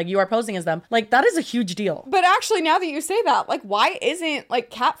literally like you are posing as them. Like that is a huge deal. But actually, now that you say that, like why isn't like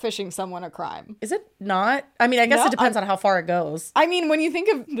catfishing someone a crime? Is it not? I mean, I guess No, it depends on how far it goes. I mean, when you think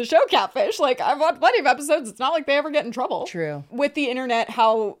of the show Catfish, like I've watched plenty of episodes, it's not like they ever get in trouble. True. With the internet,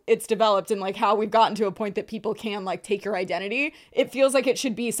 how it's developed and like how we've gotten to a point that people can like take your identity, it feels like it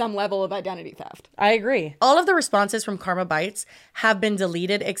should be some level of identity theft. I agree. All of the responses from Karma Bites have been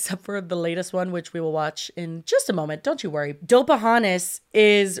deleted except for the latest one, which we will watch in just a moment. Don't you worry. Dopahanis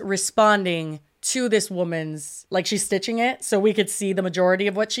is responding to this woman's, like she's stitching it so we could see the majority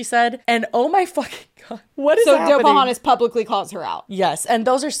of what she said. And oh my fucking God, what is happening? So Dopahanis publicly calls her out. Yes, and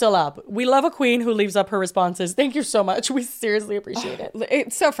those are still up. We love a queen who leaves up her responses. Thank you so much. We seriously appreciate it.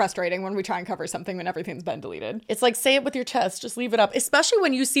 It's so frustrating when we try and cover something when everything's been deleted. It's like, say it with your chest. Just leave it up. Especially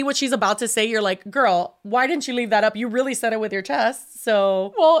when you see what she's about to say. You're like, girl, why didn't you leave that up? You really said it with your chest.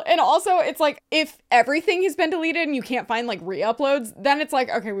 So, well, and also it's like if everything has been deleted and you can't find like re-uploads, then it's like,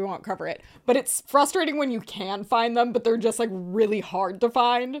 okay, we won't cover it. But it's frustrating when you can find them, but they're just like really hard to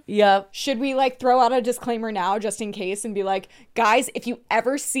find. Yep. Should we like throw out add a disclaimer now just in case and be like, guys, if you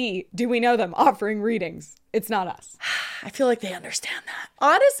ever see Do We Know Them offering readings, it's not us. I feel like they understand that.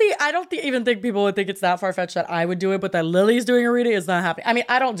 Honestly, I don't even think people would think it's that far-fetched that I would do it, but that Lily's doing a reading is not happening. I mean,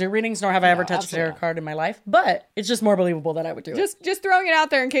 I don't do readings, nor have I ever touched a tarot card in my life, but it's just more believable that I would do it. Just throwing it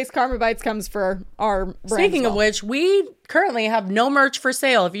out there in case Karma Bites comes for our brand. Speaking of which, we currently have no merch for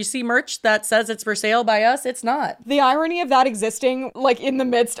sale. If you see merch that says it's for sale by us, it's not. The irony of that existing, like, in the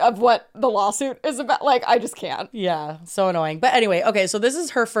midst of what the lawsuit is about, like, I just can't. Yeah, so annoying. But anyway, okay, so this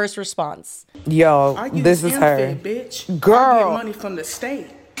is her first response. Yo, this is her. Bitch. Girl. I get money from the state.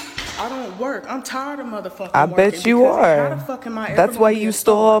 I don't work. I'm tired of motherfucking I bet you are. How the fuck am I ever That's why gonna be you a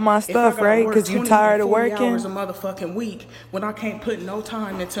stole star all my if I stuff, gotta right? work Because you 20 tired of 40 working? hours a motherfucking week when I can't put no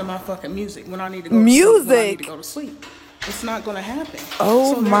time into my fucking music, when I need to go Music? to sleep, when I need to go to sleep. It's not gonna happen.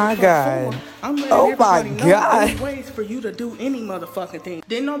 Oh So my therefore, God. I'm letting Oh my everybody know God. there's ways for you to do any motherfucking thing.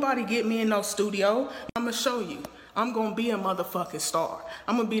 Didn't nobody get me in no studio. I'm gonna show you. I'm gonna be a motherfucking star.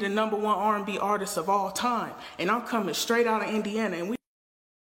 I'm gonna be the #1 R&B artist of all time, and I'm coming straight out of Indiana, and we.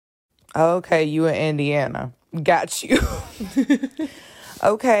 Okay, you in Indiana. Got you.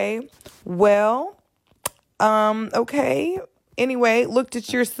 Okay. Well, okay. Anyway, looked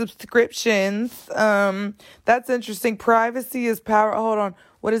at your subscriptions. That's interesting. Privacy is power. Hold on.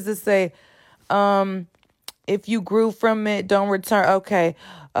 What does this say? If you grew from it, don't return. Okay.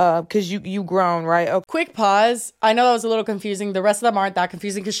 Because you grown, right? Okay. Quick pause. I know that was a little confusing. The rest of them aren't that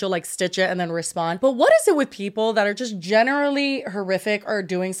confusing because she'll like stitch it and then respond. But what is it with people that are just generally horrific or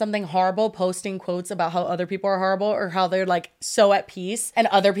doing something horrible, posting quotes about how other people are horrible or how they're like so at peace and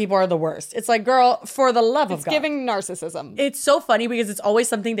other people are the worst? It's like, girl, for the love of God. It's giving narcissism. It's so funny because it's always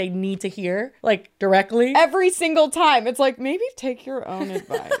something they need to hear, like directly. Every single time. It's like, maybe take your own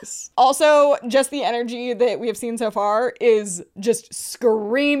advice. Also, just the energy that we have seen so far is just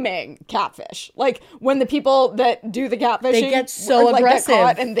screaming catfish. Like when the people that do the catfishing, they get so aggressive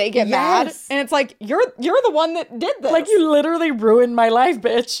get caught and they get mad, and it's like you're the one that did this. Like you literally ruined my life,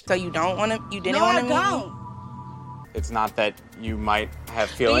 bitch. So you don't want to? You didn't want to meet me? It's not that you might have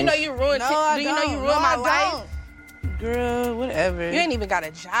feelings. Do you know you ruined? Do you know you ruined my life? Girl, whatever. You ain't even got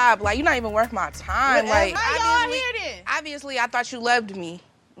a job. Like you're not even worth my time. Whatever. Like How y'all hear this? Obviously, I thought you loved me.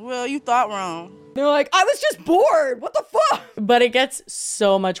 Well, you thought wrong. They're like, I was just bored. What the fuck? But it gets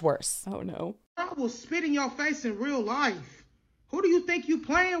so much worse. Oh no. I will spit in your face in real life. Who do you think you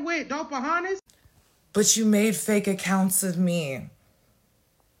playing with, Dopahanas? But you made fake accounts of me.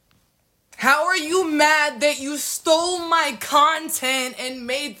 How are you mad that you stole my content and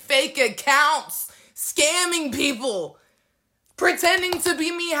made fake accounts? Scamming people. Pretending to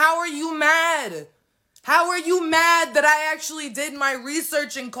be me. How are you mad? How are you mad that I actually did my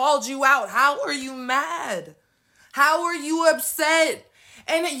research and called you out? How are you mad? How are you upset?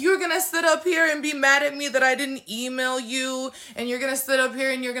 And you're going to sit up here and be mad at me that I didn't email you. And you're going to sit up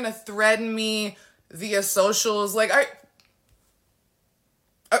here and you're going to threaten me via socials. Like,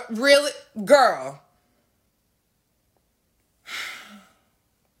 really? Girl.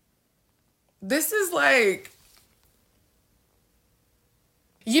 This is like...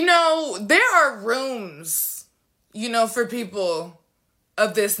 You know, there are rooms, you know, for people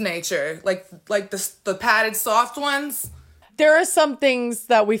of this nature, like the padded soft ones. There are some things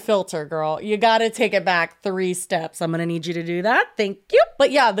that we filter, girl. You got to take it back 3 steps. I'm going to need you to do that. Thank you. But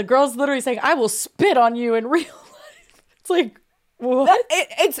yeah, the girl's literally saying, I will spit on you in real life. It's like, what?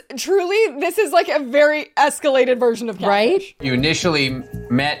 It's truly, this is like a very escalated version of catfish. Right? You initially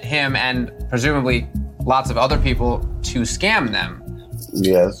met him and presumably lots of other people to scam them.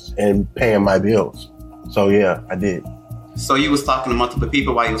 Yes, and paying my bills. So yeah, I did. So you was talking to multiple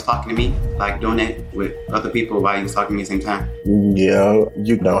people while you was talking to me? Like doing it with other people while you was talking to me at the same time? Yeah,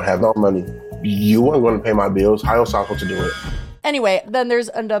 you don't have no money. You weren't going to pay my bills. How else am I supposed to do it? Anyway, then there's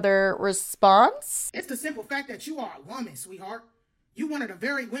another response. It's the simple fact that you are a woman, sweetheart. You one of the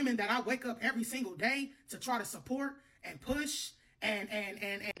very women that I wake up every single day to try to support and push and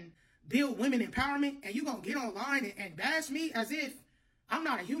build women empowerment, and you gonna get online and bash me as if I'm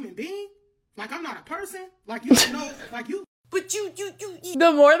not a human being? Like I'm not a person? Like you don't know, like you... But you.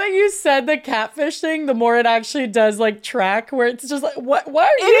 The more that you said the catfish thing, the more it actually does like track where it's just like, what? Why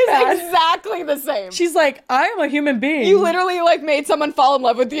are you mad? It is exactly the same. She's like, I am a human being. You literally like made someone fall in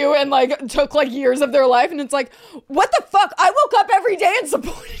love with you and like took like years of their life, and it's like, what the fuck? I woke up every day and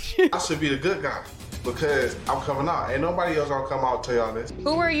supported you. I should be the good guy because I'm coming out. Ain't nobody else gonna come out and tell y'all this.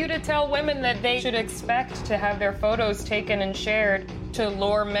 Who are you to tell women that they should expect to have their photos taken and shared to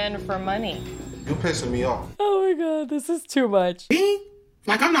lure men for money? You pissing me off. Oh my God, this is too much. Me?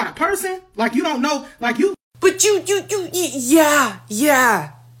 Like I'm not a person? Like you don't know, like you... But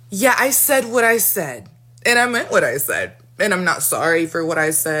yeah. Yeah, I said what I said. And I meant what I said. And I'm not sorry for what I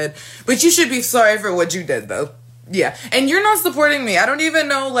said. But you should be sorry for what you did, though. Yeah. And you're not supporting me. I don't even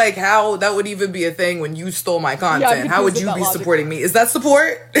know, like, how that would even be a thing when you stole my content. How would you be supporting me? Is that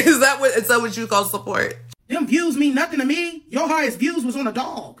support? Is that what you call support? Them views mean nothing to me. Your highest views was on a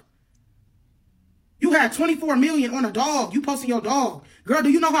dog. You had 24 million on a dog. You posting your dog. Girl, do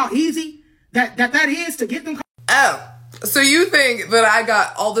you know how easy that is to get them? Oh. So you think that I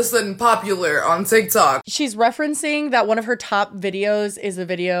got all of a sudden popular on TikTok? She's referencing that one of her top videos is a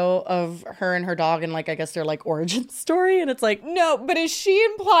video of her and her dog and, like, I guess their, like, origin story. And it's like, no, but is she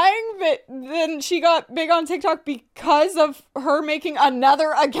implying that then she got big on TikTok because of her making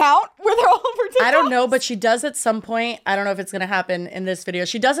another account with her all over TikTok? I don't know, but she does at some point, I don't know if it's going to happen in this video,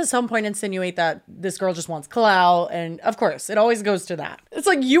 she does at some point insinuate that this girl just wants clout. And of course, it always goes to that. It's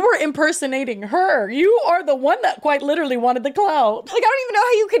like, you were impersonating her. You are the one that quite literally wanted the clout. Like, I don't even know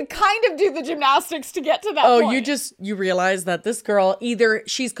how you could kind of do the gymnastics to get to that point. You realize that this girl, either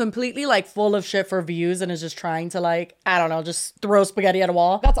she's completely, like, full of shit for views and is just trying to, like, I don't know, just throw spaghetti at a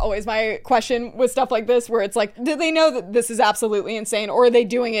wall. That's always my question with stuff like this, where it's like, do they know that this is absolutely insane, or are they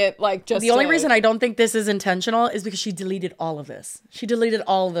doing it, like, just The only reason I don't think this is intentional is because she deleted all of this. She deleted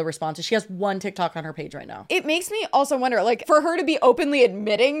all of the responses. She has one TikTok on her page right now. It makes me also wonder, like, for her to be openly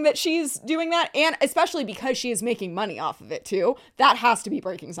admitting that she's doing that, and especially because she is making money off of it too, that has to be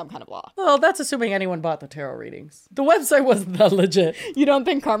breaking some kind of law. Well, that's assuming anyone bought the tarot readings. The website wasn't that legit. You don't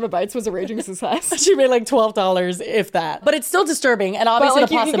think Karma Bites was a raging success? She made like $12, if that. But it's still disturbing, and obviously, like,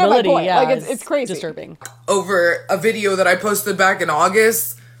 the possibility, yeah, like, it's crazy. Disturbing. Over a video that I posted back in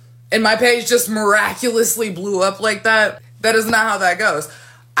August, and my page just miraculously blew up like that. That is not how that goes.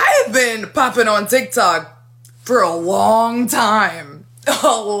 I have been popping on TikTok for a long time.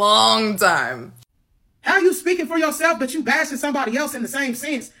 A long time. How you speaking for yourself, but you bashing somebody else in the same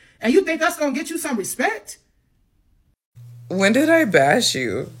sense, and you think that's gonna get you some respect? When did I bash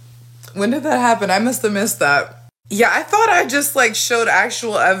you? When did that happen? I must have missed that. Yeah, I thought I just, like, showed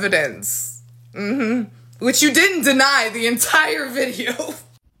actual evidence. Which you didn't deny the entire video.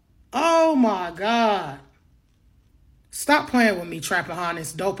 Oh my God. Stop playing with me,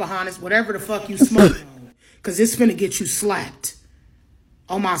 Trapahonest, Dopahonest, whatever the fuck you smoking on. Cause it's finna get you slapped.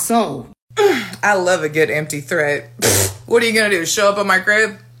 On my soul. I love a good empty threat. What are you gonna do? Show up at my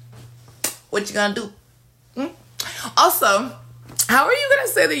crib? What you gonna do? Also, how are you gonna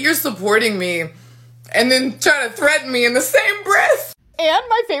say that you're supporting me and then try to threaten me in the same breath? And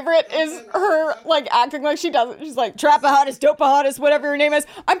my favorite is her, like, acting like she doesn't. She's like, Trapahonest, Dopahonest, whatever your name is.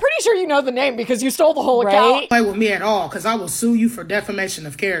 I'm pretty sure you know the name because you stole the whole account. Don't play with me at all, because I will sue you for defamation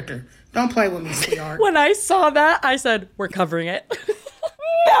of character. Don't play with me, sweetheart. When I saw that, I said, we're covering it.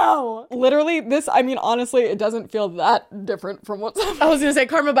 No! Literally, this, I mean, honestly, it doesn't feel that different from what's happening. I was gonna say,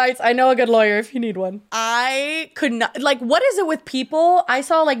 Karma Bites, I know a good lawyer if you need one. I could not, like, what is it with people? I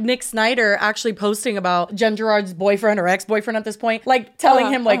saw, like, Nick Snyder actually posting about Jen Gerard's boyfriend or ex-boyfriend at this point, like,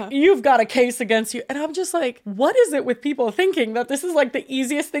 telling him, like, you've got a case against you. And I'm just like, what is it with people thinking that this is, like, the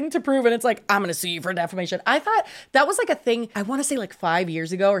easiest thing to prove? And it's like, I'm gonna sue you for defamation. I thought that was, like, a thing, I want to say, like, 5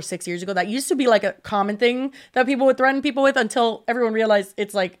 years ago or 6 years ago. That used to be, like, a common thing that people would threaten people with until everyone realized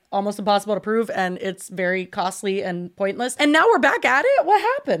it's, like, almost impossible to prove and it's very costly and pointless. And now we're back at it? What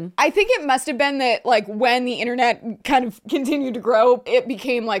happened? I think it must have been that, like, when the internet kind of continued to grow, it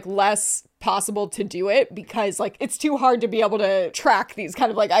became, like, less possible to do it because, like, it's too hard to be able to track these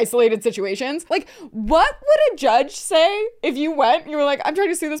kind of, like, isolated situations. Like, what would a judge say if you went, you were like, I'm trying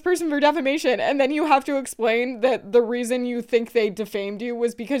to sue this person for defamation, and then you have to explain that the reason you think they defamed you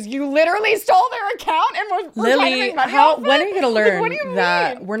was because you literally stole their account and were trying to make money off it? When are you gonna learn like,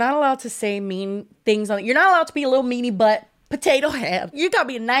 that we're not allowed to say mean things on it? You're not allowed to be a little meanie butt potato head. You gotta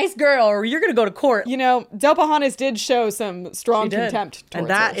be a nice girl or you're gonna go to court. You know, Dopahonest did show some strong contempt towards and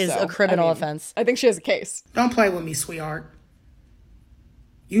that her, is so, a criminal offense. I think she has a case. Don't play with me, sweetheart.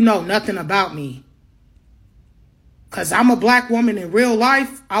 You know nothing about me. Cause I'm a black woman in real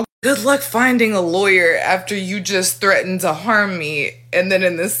life. Good luck finding a lawyer after you just threatened to harm me and then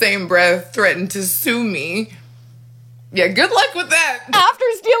in the same breath threatened to sue me. Yeah, good luck with that. After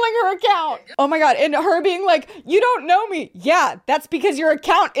stealing her account. Oh my God. And her being like, you don't know me. Yeah, that's because your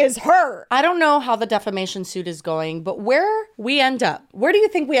account is her. I don't know how the defamation suit is going, but where we end up, where do you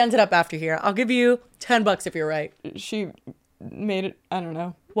think we ended up after here? I'll give you $10 if you're right. She made it, I don't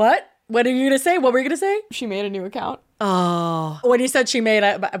know. What? What are you going to say? What were you going to say? She made a new account. Oh. When you said she made,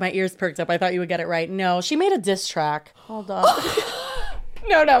 my ears perked up. I thought you would get it right. No, she made a diss track. Hold on.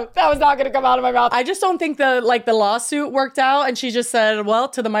 No, that was not going to come out of my mouth. I just don't think the lawsuit worked out, and she just said, well,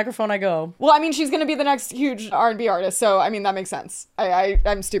 to the microphone I go. Well, I mean, she's going to be the next huge R&B artist, so I mean, that makes sense.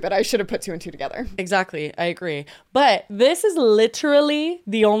 I'm stupid. I should have put two and two together. Exactly. I agree. But this is literally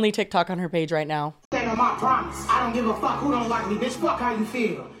the only TikTok on her page right now. Stand on my promise. I don't give a fuck who don't like me, bitch. Fuck how you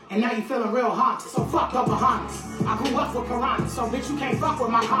feel. And now you feeling real hot, so fuck your Bahamas. I grew up with piranhas, so bitch, you can't fuck with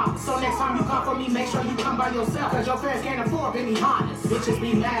my heart. So next time you come for me, make sure you come by yourself, cause your fans can't afford any Hondas. Bitches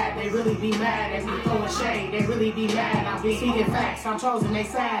be mad, they really be mad at me throwing shade, they really be mad. I be speaking facts, I'm chosen, they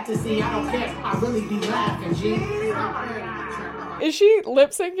sad to see, I don't care, I really be laughing, G. Is she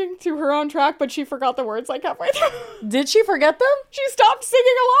lip syncing to her own track, but she forgot the words like halfway through? Did she forget them? She stopped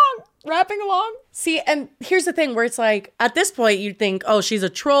singing along, rapping along. See, and here's the thing where it's like, at this point, you'd think, oh, she's a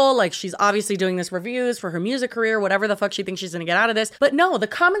troll. Like, she's obviously doing this reviews for her music career, whatever the fuck she thinks she's gonna get out of this. But no, the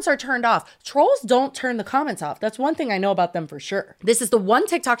comments are turned off. Trolls don't turn the comments off. That's one thing I know about them for sure. This is the one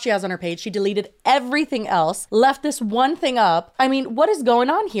TikTok she has on her page. She deleted everything else, left this one thing up. I mean, what is going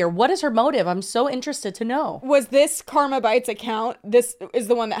on here? What is her motive? I'm so interested to know. Was this Karma Bites account? This is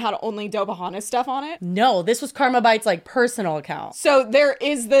the one that had only Dopahanas stuff on it? No, this was Karma Bites' like personal account. So there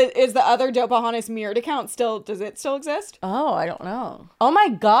is the other Dopahanas mirrored account still, does it still exist? Oh, I don't know. Oh my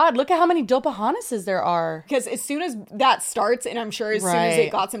God, look at how many Dopahanases there are. Because as soon as that starts, and I'm sure as soon as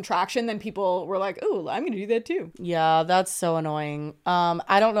it got some traction, then people were like, ooh, I'm gonna do that too. Yeah, that's so annoying.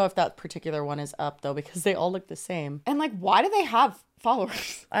 I don't know if that particular one is up though, because they all look the same. And like, why do they have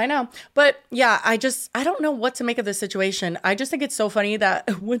followers? I know. But yeah, I don't know what to make of this situation. I just think it's so funny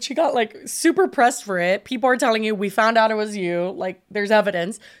that when she got like super pressed for it, people are telling you, we found out it was you, like there's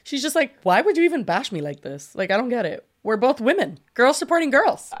evidence. She's just like, why would you even bash me like this? Like, I don't get it. We're both women. Girls supporting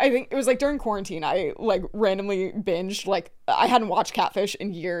girls. I think it was like during quarantine, I like randomly binged, like I hadn't watched Catfish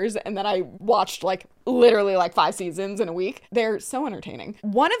in years. And then I watched like literally like 5 seasons in a week. They're so entertaining.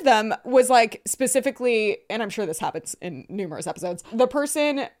 One of them was like specifically, and I'm sure this happens in numerous episodes, the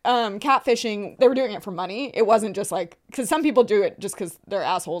person catfishing, they were doing it for money. It wasn't just like, because some people do it just because they're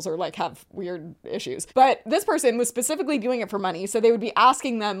assholes or like have weird issues. But this person was specifically doing it for money. So they would be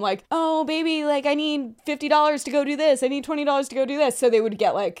asking them like, oh baby, like I need $50 to go do this. I need $20 to go do this. So they would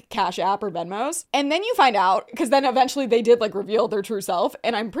get like Cash App or Venmos. And then you find out, because then eventually they did like reveal their true self.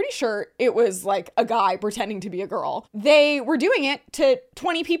 And I'm pretty sure it was like a guy pretending to be a girl. They were doing it to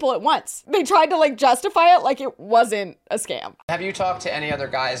 20 people at once. They tried to like justify it like it wasn't a scam. Have you talked to any other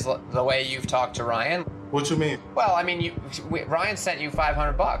guys the way you've talked to Ryan? What you mean? Well, I mean, Ryan sent you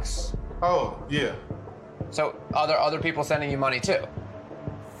 $500. Oh, yeah. So other people sending you money too?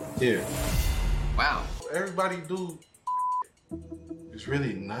 Yeah. Wow. Everybody do. It's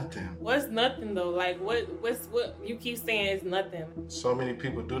really nothing. What's nothing though? Like what you keep saying is nothing. So many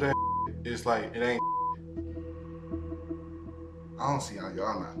people do that. It's like it ain't. I don't see how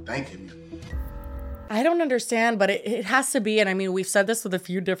y'all not thanking me. I don't understand, but it has to be, and I mean, we've said this with a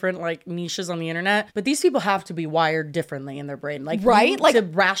few different like niches on the internet, but these people have to be wired differently in their brain. Like, right? Like to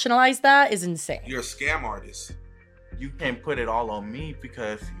rationalize that is insane. You're a scam artist. You can't put it all on me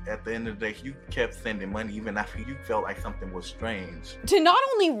because at the end of the day, you kept sending money even after you felt like something was strange. To not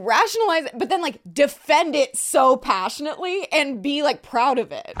only rationalize it, but then like defend it so passionately and be like proud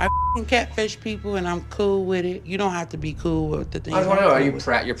of it. I catfish people and I'm cool with it. You don't have to be cool with the things. I want to know, are you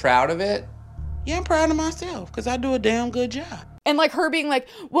you're proud of it? Yeah, I'm proud of myself because I do a damn good job. And like her being like,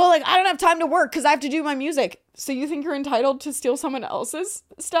 well, like I don't have time to work because I have to do my music. So you think you're entitled to steal someone else's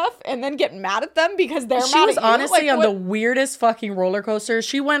stuff and then get mad at them because they're mad at you? She was honestly like, on the weirdest fucking roller coaster.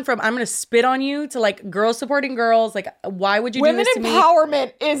 She went from I'm gonna spit on you to like girls supporting girls. Like, why would you do this to me? Women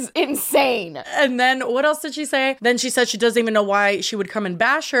empowerment is insane. And then what else did she say? Then she said she doesn't even know why she would come and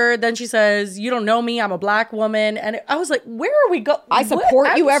bash her. Then she says, you don't know me, I'm a black woman. And I was like, where are we going? I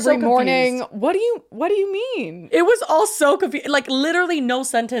support you every morning. What do you mean? It was all so confused. Like literally no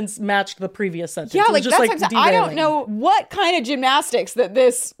sentence matched the previous sentence. Yeah, like just that's I don't know what kind of gymnastics that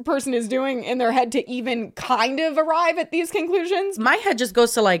this person is doing in their head to even kind of arrive at these conclusions. My head just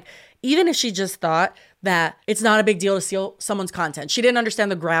goes to like, even if she just thought that it's not a big deal to steal someone's content, she didn't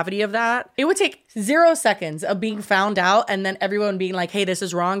understand the gravity of that. It would take 0 seconds of being found out and then everyone being like, hey, this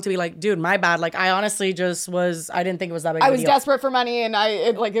is wrong, to be like, dude, my bad. Like, I honestly just I didn't think it was that big of a deal. I was desperate for money and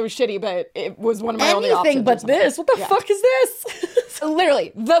it was shitty, but it was one of my only options. Anything but this. What the fuck is this?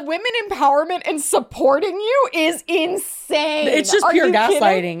 Literally, the women empowerment and supporting you is insane. It's just Are pure you gaslighting.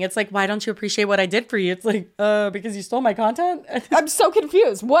 kidding? It's like, why don't you appreciate what I did for you? It's like, because you stole my content? I'm so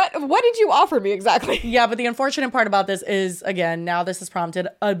confused. What did you offer me exactly? Yeah, but the unfortunate part about this is, again, now this has prompted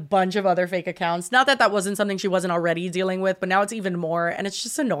a bunch of other fake accounts. Not that that wasn't something she wasn't already dealing with, but now it's even more, and it's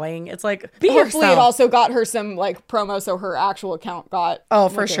just annoying. It's like, be hopefully yourself. it also got her some like promo, so her actual account got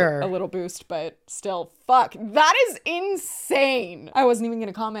for sure a little boost, but still, fuck, that is insane. I wasn't even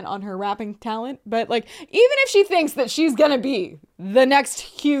gonna comment on her rapping talent, but like, even if she thinks that she's gonna be the next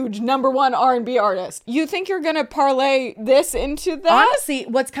huge #1 R&B artist, you think you're gonna parlay this into that? Honestly,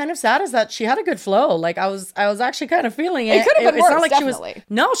 what's kind of sad is that she had a good flow. Like I was actually kind of feeling it. It could have been It's worse, not like definitely. she was.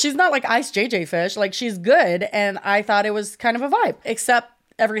 No, she's not like Ice JJ Fish. Like she's good, and I thought it was kind of a vibe. Except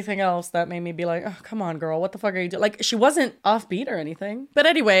everything else that made me be like, oh, come on, girl, what the fuck are you doing? Like she wasn't offbeat or anything. But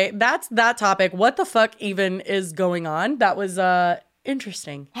anyway, that's that topic. What the fuck even is going on? That was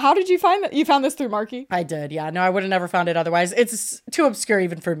interesting. How did you find that? You found this through Marky? I did, yeah. No, I would have never found it otherwise. It's too obscure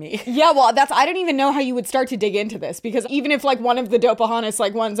even for me. Yeah, well, I didn't even know how you would start to dig into this, because even if like one of the Dopahannes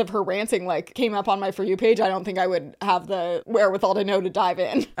like ones of her ranting like came up on my For You page, I don't think I would have the wherewithal to know to dive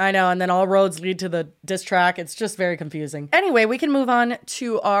in. I know, and then all roads lead to the diss track. It's just very confusing. Anyway, we can move on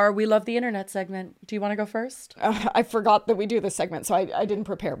to our We Love the Internet segment. Do you want to go first? I forgot that we do this segment, so I didn't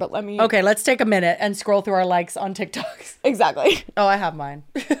prepare, but let me... Okay, let's take a minute and scroll through our likes on TikToks. Exactly. Oh, I have mine.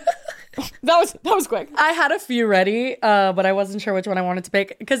 That was quick. I had a few ready, but I wasn't sure which one I wanted to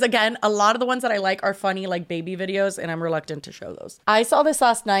pick. Because again, a lot of the ones that I like are funny, like baby videos, and I'm reluctant to show those. I saw this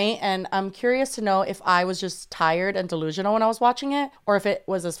last night, and I'm curious to know if I was just tired and delusional when I was watching it, or if it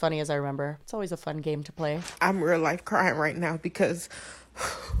was as funny as I remember. It's always a fun game to play. I'm real life crying right now because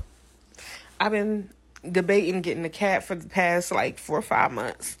I've been debating getting a cat for the past like 4 or 5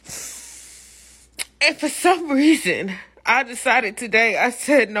 months. And for some reason, I decided today, I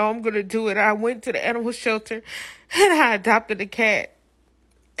said, no, I'm going to do it. I went to the animal shelter and I adopted a cat.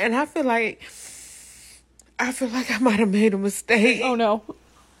 And I feel like I might have made a mistake. Oh no.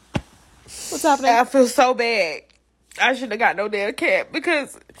 What's happening? I feel so bad. I should have got no damn cat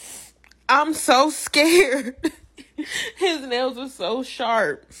because I'm so scared. His nails are so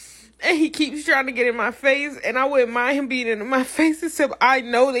sharp. And he keeps trying to get in my face. And I wouldn't mind him being in my face except I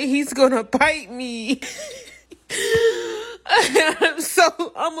know that he's going to bite me.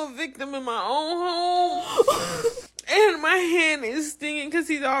 I'm a victim in my own home. And my hand is stinging because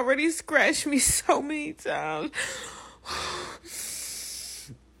he's already scratched me so many times.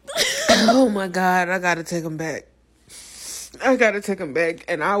 Oh my God, I gotta take him back.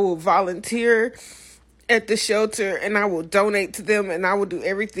 And I will volunteer at the shelter and I will donate to them and I will do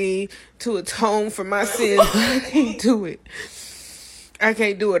everything to atone for my sins. I can't do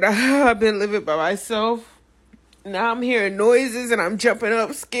it. I've been living by myself. Now I'm hearing noises and I'm jumping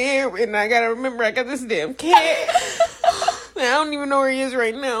up scared, and I gotta remember I got this damn cat. I don't even know where he is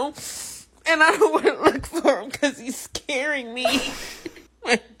right now. And I don't want to look for him because he's scaring me.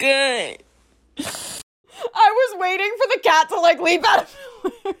 My God. I was waiting for the cat to like leap out of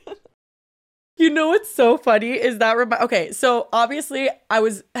nowhere. You know what's so funny is that okay, so obviously I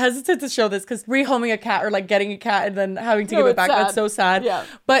was hesitant to show this because rehoming a cat or like getting a cat and then having to give it back, that's so sad. Yeah.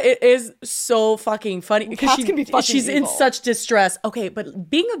 But it is so fucking funny because she's in evil. such distress. Okay,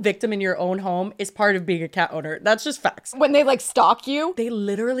 but being a victim in your own home is part of being a cat owner. That's just facts. When they like stalk you, they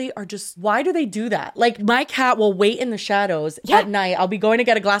literally are just, why do they do that? Like my cat will wait in the shadows at night. I'll be going to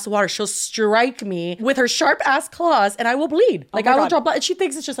get a glass of water. She'll strike me with her sharp ass claws and I will bleed. Like I will drop blood. She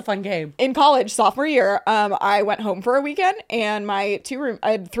thinks it's just a fun game. In college, sophomore year, I went home for a weekend and I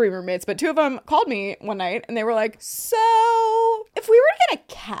had 3 roommates, but 2 of them called me one night and they were like, so if we were to get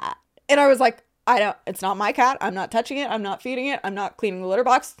a cat, and I was like, it's not my cat. I'm not touching it. I'm not feeding it. I'm not cleaning the litter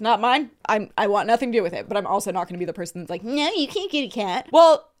box. It's not mine. I want nothing to do with it, but I'm also not going to be the person that's like, no, you can't get a cat.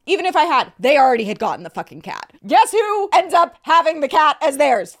 Well, even if I had, they already had gotten the fucking cat. Guess who ends up having the cat as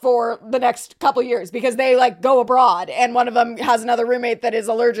theirs for the next couple years because they like go abroad and one of them has another roommate that is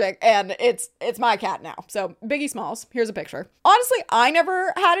allergic and it's my cat now. So Biggie Smalls, here's a picture. Honestly, I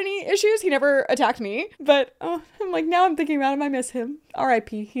never had any issues. He never attacked me, but I'm like, now I'm thinking about him. I miss him.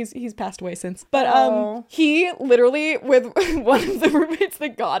 R.I.P. He's passed away since. But he literally, with one of the roommates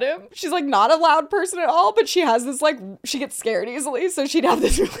that got him, she's like not a loud person at all, but she has this like, she gets scared easily. So she'd have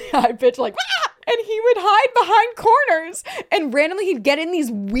this really high pitch like, ah! And he would hide behind corners and randomly he'd get in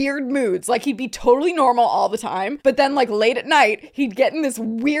these weird moods. Like he'd be totally normal all the time. But then like late at night, he'd get in this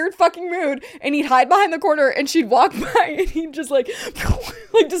weird fucking mood and he'd hide behind the corner and she'd walk by and he'd just like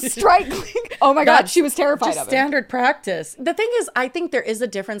just strike. Oh my God, she was terrified just of it. Standard practice. The thing is, I think there is a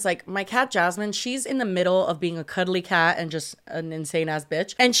difference. Like my cat Jasmine, she's in the middle of being a cuddly cat and just an insane ass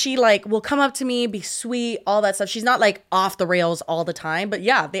bitch. And she like will come up to me, be sweet, all that stuff. She's not like off the rails all the time. But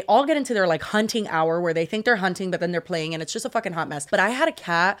yeah, they all get into their like hunting hour where they think they're hunting, but then they're playing and it's just a fucking hot mess. But I had a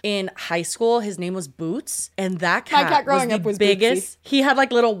cat in high school. His name was Boots. And that cat, my cat growing up was biggest. Bootsy. He had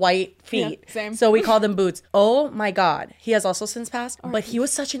like little white feet. Yeah, same. So we called him Boots. Oh my God. He has also since passed, but he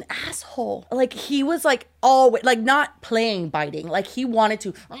was such an asshole. Like he was like always like not playing biting. Like he wanted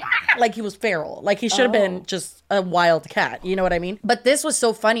to, like he was feral. Like he should have been just a wild cat. You know what I mean? But this was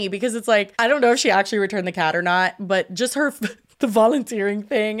so funny because it's like, I don't know if she actually returned the cat or not, but just her the volunteering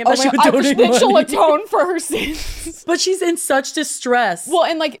thing and that she would donate money. She'll atone for her sins. But she's in such distress. Well,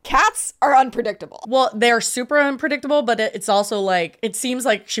 and like cats are unpredictable. Well, they're super unpredictable, but it's also like, it seems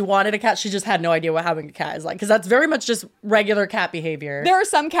like she wanted a cat. She just had no idea what having a cat is like, because that's very much just regular cat behavior. There are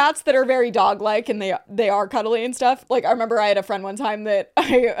some cats that are very dog-like and they are cuddly and stuff. Like I remember I had a friend one time that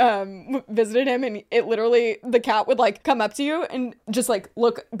I visited him and it literally, the cat would like come up to you and just like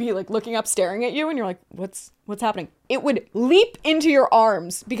be like looking up, staring at you. And you're like, what's happening? It would leap into your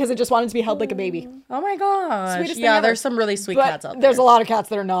arms because it just wanted to be held like a baby. Oh my gosh. Sweetest thing yeah, ever. there's some really sweet But cats out there. There's a lot of cats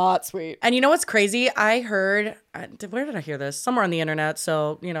that are not sweet. And you know what's crazy? I heard, where did I hear this? Somewhere on the internet.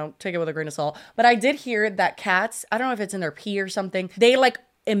 So, you know, take it with a grain of salt. But I did hear that cats, I don't know if it's in their pee or something, they like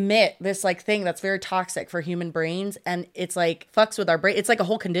emit this like thing that's very toxic for human brains and it's like fucks with our brain. It's like a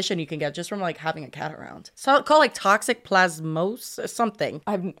whole condition you can get just from like having a cat around. So it's called like toxic plasmosis or something.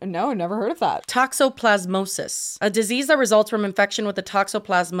 I've never heard of that. Toxoplasmosis, a disease that results from infection with the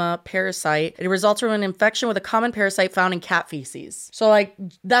toxoplasma parasite. It results from an infection with a common parasite found in cat feces. So like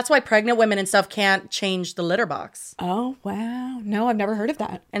that's why pregnant women and stuff can't change the litter box. Oh wow. No, I've never heard of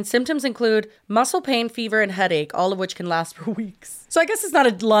that. And symptoms include muscle pain, fever, and headache, all of which can last for weeks. So I guess it's not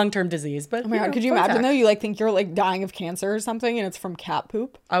a long-term disease, but oh my God, could you imagine though? You like think you're like dying of cancer or something and it's from cat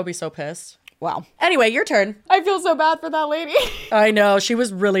poop? I would be so pissed. Wow. Anyway, your turn. I feel so bad for that lady. I know. She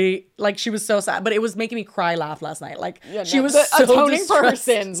was really, like, she was so sad. But it was making me cry laugh last night. Like, yeah, she was so atoning distressed. for her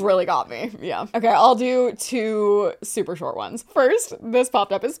sins really got me. Yeah. Okay, I'll do 2 super short ones. First, this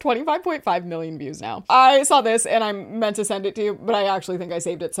popped up. It's 25.5 million views now. I saw this and I meant to send it to you, but I actually think I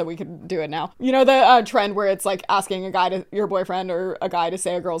saved it so we could do it now. You know the trend where it's like asking a guy to, your boyfriend or a guy to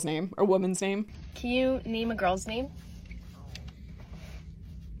say a girl's name or woman's name? Can you name a girl's name?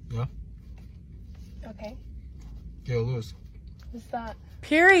 Yeah. Okay. Gail Lewis. Who's that?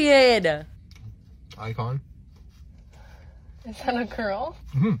 Period. Icon. Is that a girl?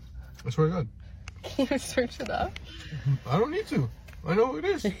 Mm-hmm. That's very good. Can you search it up? I don't need to. I know who it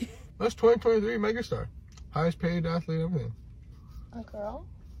is. That's 2023 megastar. Highest paid athlete, everything. A girl?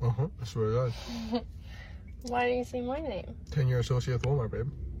 Uh-huh. That's very good. Why didn't you say my name? 10-year associate with Walmart,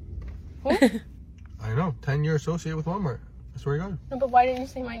 babe. Who? I know. 10-year associate with Walmart. That's very good. No, but why didn't you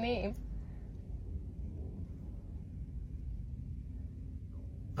say my name?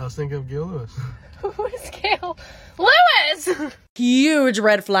 I was thinking of Gail Lewis. Who is Gail Lewis? Huge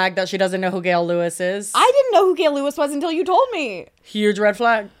red flag that she doesn't know who Gail Lewis is. I didn't know who Gail Lewis was until you told me. Huge red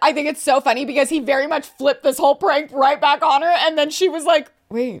flag. I think it's so funny because he very much flipped this whole prank right back on her and then she was like,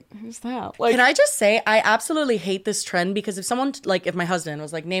 wait, who's that? Like, can I just say, I absolutely hate this trend because if someone, like, if my husband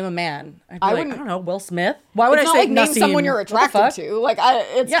was like, name a man, I'd be like, I don't know, Will Smith? Why would I say like name someone you're attracted to? Like,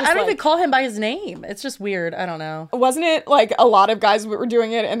 it's yeah, just I don't like, even call him by his name. It's just weird. I don't know. Wasn't it like a lot of guys were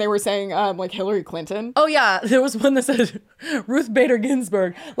doing it and they were saying like Hillary Clinton? Oh yeah, there was one that said Ruth Bader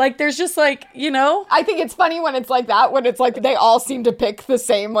Ginsburg. Like, there's just like, you know? I think it's funny when it's like that, when it's like they all seem to pick the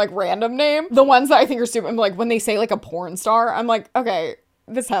same like random name. The ones that I think are stupid, like when they say like a porn star, I'm like, okay,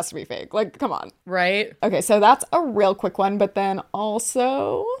 this has to be fake. Like, come on. Right? Okay, so that's a real quick one. But then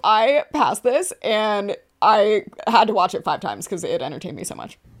also, I passed this and I had to watch it 5 times because it entertained me so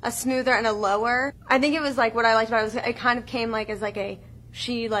much. A smoother and a lower. I think it was like what I liked about it was it kind of came like as like a,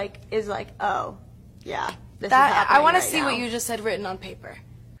 she like is like, oh, yeah. This is happening I want to right see now. what you just said written on paper.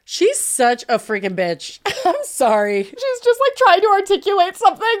 She's such a freaking bitch. I'm sorry. She's just like trying to articulate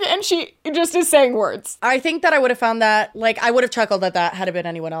something and she just is saying words. I think that I would have found that, like, I would have chuckled at that had it been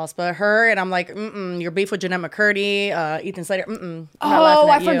anyone else, but her, and I'm like, your beef with Jeanette McCurdy, Ethan Slater, Oh,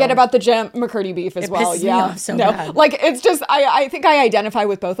 I forget about the Jeanette McCurdy beef as well. Pisses Yeah. me off so bad. Like, it's just, I think I identify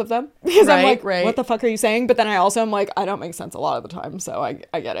with both of them because I'm like, Right. what the fuck are you saying? But then I also am like, I don't make sense a lot of the time. So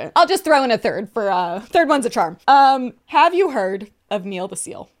I get it. I'll just throw in a third for, third one's a charm. Have you heard of Neil the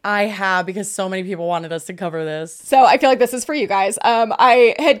seal? I have, because so many people wanted us to cover this. So I feel like this is for you guys.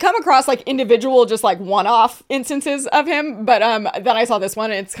 I had come across like individual, just like one-off instances of him, but then I saw this one,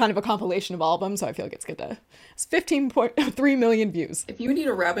 and it's kind of a compilation of all of them, so I feel like it's good to... It's 15.3 million views. If you need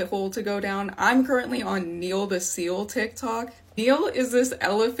a rabbit hole to go down, I'm currently on Neil the Seal TikTok. Neil is this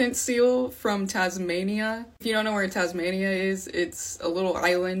elephant seal from Tasmania. If you don't know where Tasmania is, it's a little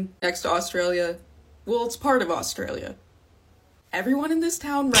island next to Australia. Well, it's part of Australia. Everyone in this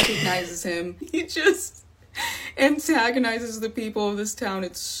town recognizes him. He just antagonizes the people of this town.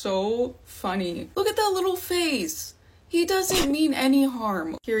 It's so funny. Look at that little face. He doesn't mean any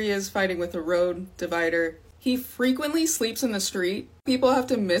harm. Here he is fighting with a road divider. He frequently sleeps in the street. People have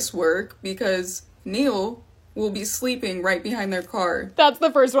to miss work because Neil will be sleeping right behind their car. That's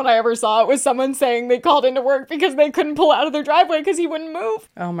the first one I ever saw. It was someone saying they called into work because they couldn't pull out of their driveway because he wouldn't move.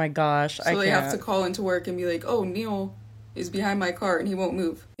 Oh my gosh, So they have to call into work and be like, oh, Neil is behind my car and he won't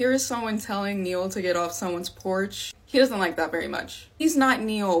move. Here is someone telling Neil to get off someone's porch. He doesn't like that very much. He's not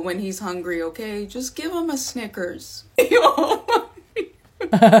Neil when he's hungry, okay? Just give him a Snickers.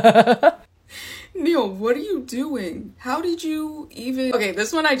 Neil, what are you doing? How did you even... Okay,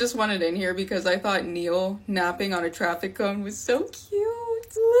 this one I just wanted in here because I thought Neil napping on a traffic cone was so cute.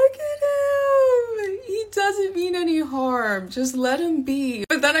 Look at him. He doesn't mean any harm. Just let him be.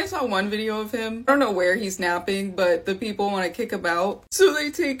 But then I saw one video of him. I don't know where he's napping, but the people want to kick him out. So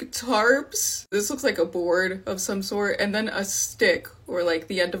they take tarps. This looks like a board of some sort. And then a stick or like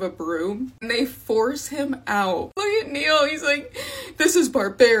the end of a broom. And they force him out. Look at Neil. He's like, this is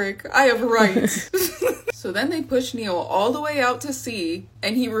barbaric. I have rights. So then they push Neil all the way out to sea.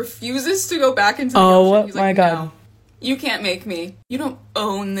 And he refuses to go back into the ocean. He's like, my God. No. You can't make me. You don't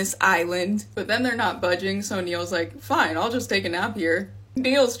own this island. But then they're not budging, so Neil's like, fine, I'll just take a nap here.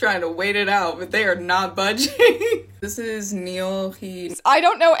 Neil's trying to wait it out, but they are not budging. This is Neil. I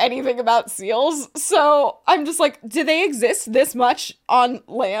don't know anything about seals, so I'm just like, do they exist this much on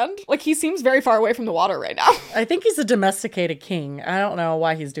land? Like, he seems very far away from the water right now. I think he's a domesticated king. I don't know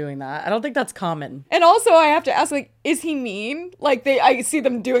why he's doing that. I don't think that's common. And also, I have to ask, like, is he mean? Like, I see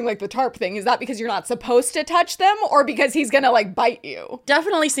them doing, like, the tarp thing. Is that because you're not supposed to touch them, or because he's gonna, like, bite you?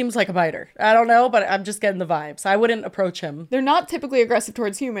 Definitely seems like a biter. I don't know, but I'm just getting the vibes. I wouldn't approach him. They're not typically aggressive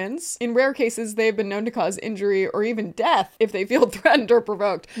towards humans. In rare cases, they've been known to cause injury or even death if they feel threatened or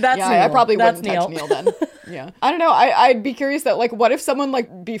provoked. That's yeah, Neil. I probably That's wouldn't touch Neil. Neil then. Yeah. I don't know. I'd be curious that, like, what if someone,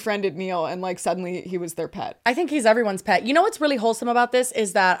 like, befriended Neil and, like, suddenly he was their pet? I think he's everyone's pet. You know what's really wholesome about this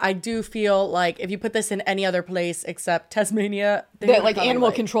is that I do feel like if you put this in any other place except Tasmania, that, like,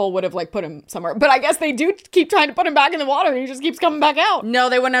 animal control would have, like, put him somewhere. But I guess they do keep trying to put him back in the water and he just keeps coming back out. No,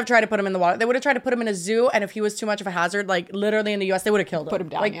 they wouldn't have tried to put him in the water. They would have tried to put him in a zoo, and if he was too much of a hazard, like, literally in the US, they would have killed him. Put him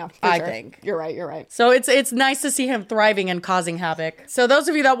down, like, yeah. I sure. think. You're right. So it's nice to see him thriving and causing havoc. So those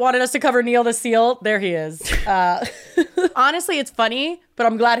of you that wanted us to cover Neil the Seal, there he is. Honestly, it's funny, but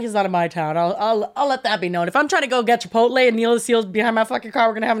I'm glad he's not in my town. I'll let that be known. If I'm trying to go get Chipotle and Neil the Seal's behind my fucking car,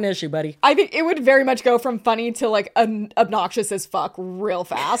 we're gonna have an issue, buddy. I think it would very much go from funny to, like, obnoxious as fuck real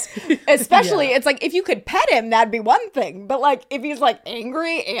fast. Especially, It's like, if you could pet him, that'd be one thing. But, like, if he's, like,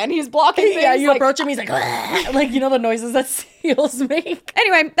 angry and he's blocking things. Yeah, you like, approach him, he's like, like, you know the noises that seals make.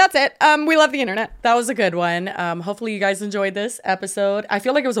 Anyway, that's it. We love the internet. That was a good one. Hopefully you guys enjoyed this episode. I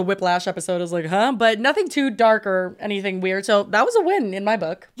feel like it was a whiplash episode. I was like, huh? But nothing too dark or anything weird. So that was a win in my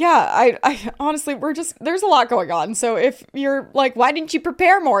book. Yeah, I honestly, there's a lot going on. So if you're like, why didn't you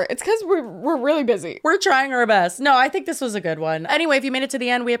prepare more? It's because we're really busy. We're trying our best. No, I think this was a good one. Anyway, if you made it to the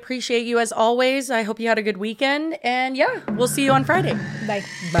end, we appreciate you as always. I hope you had a good weekend. And yeah, we'll see you on Friday. Bye.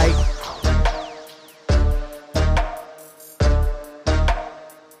 Bye.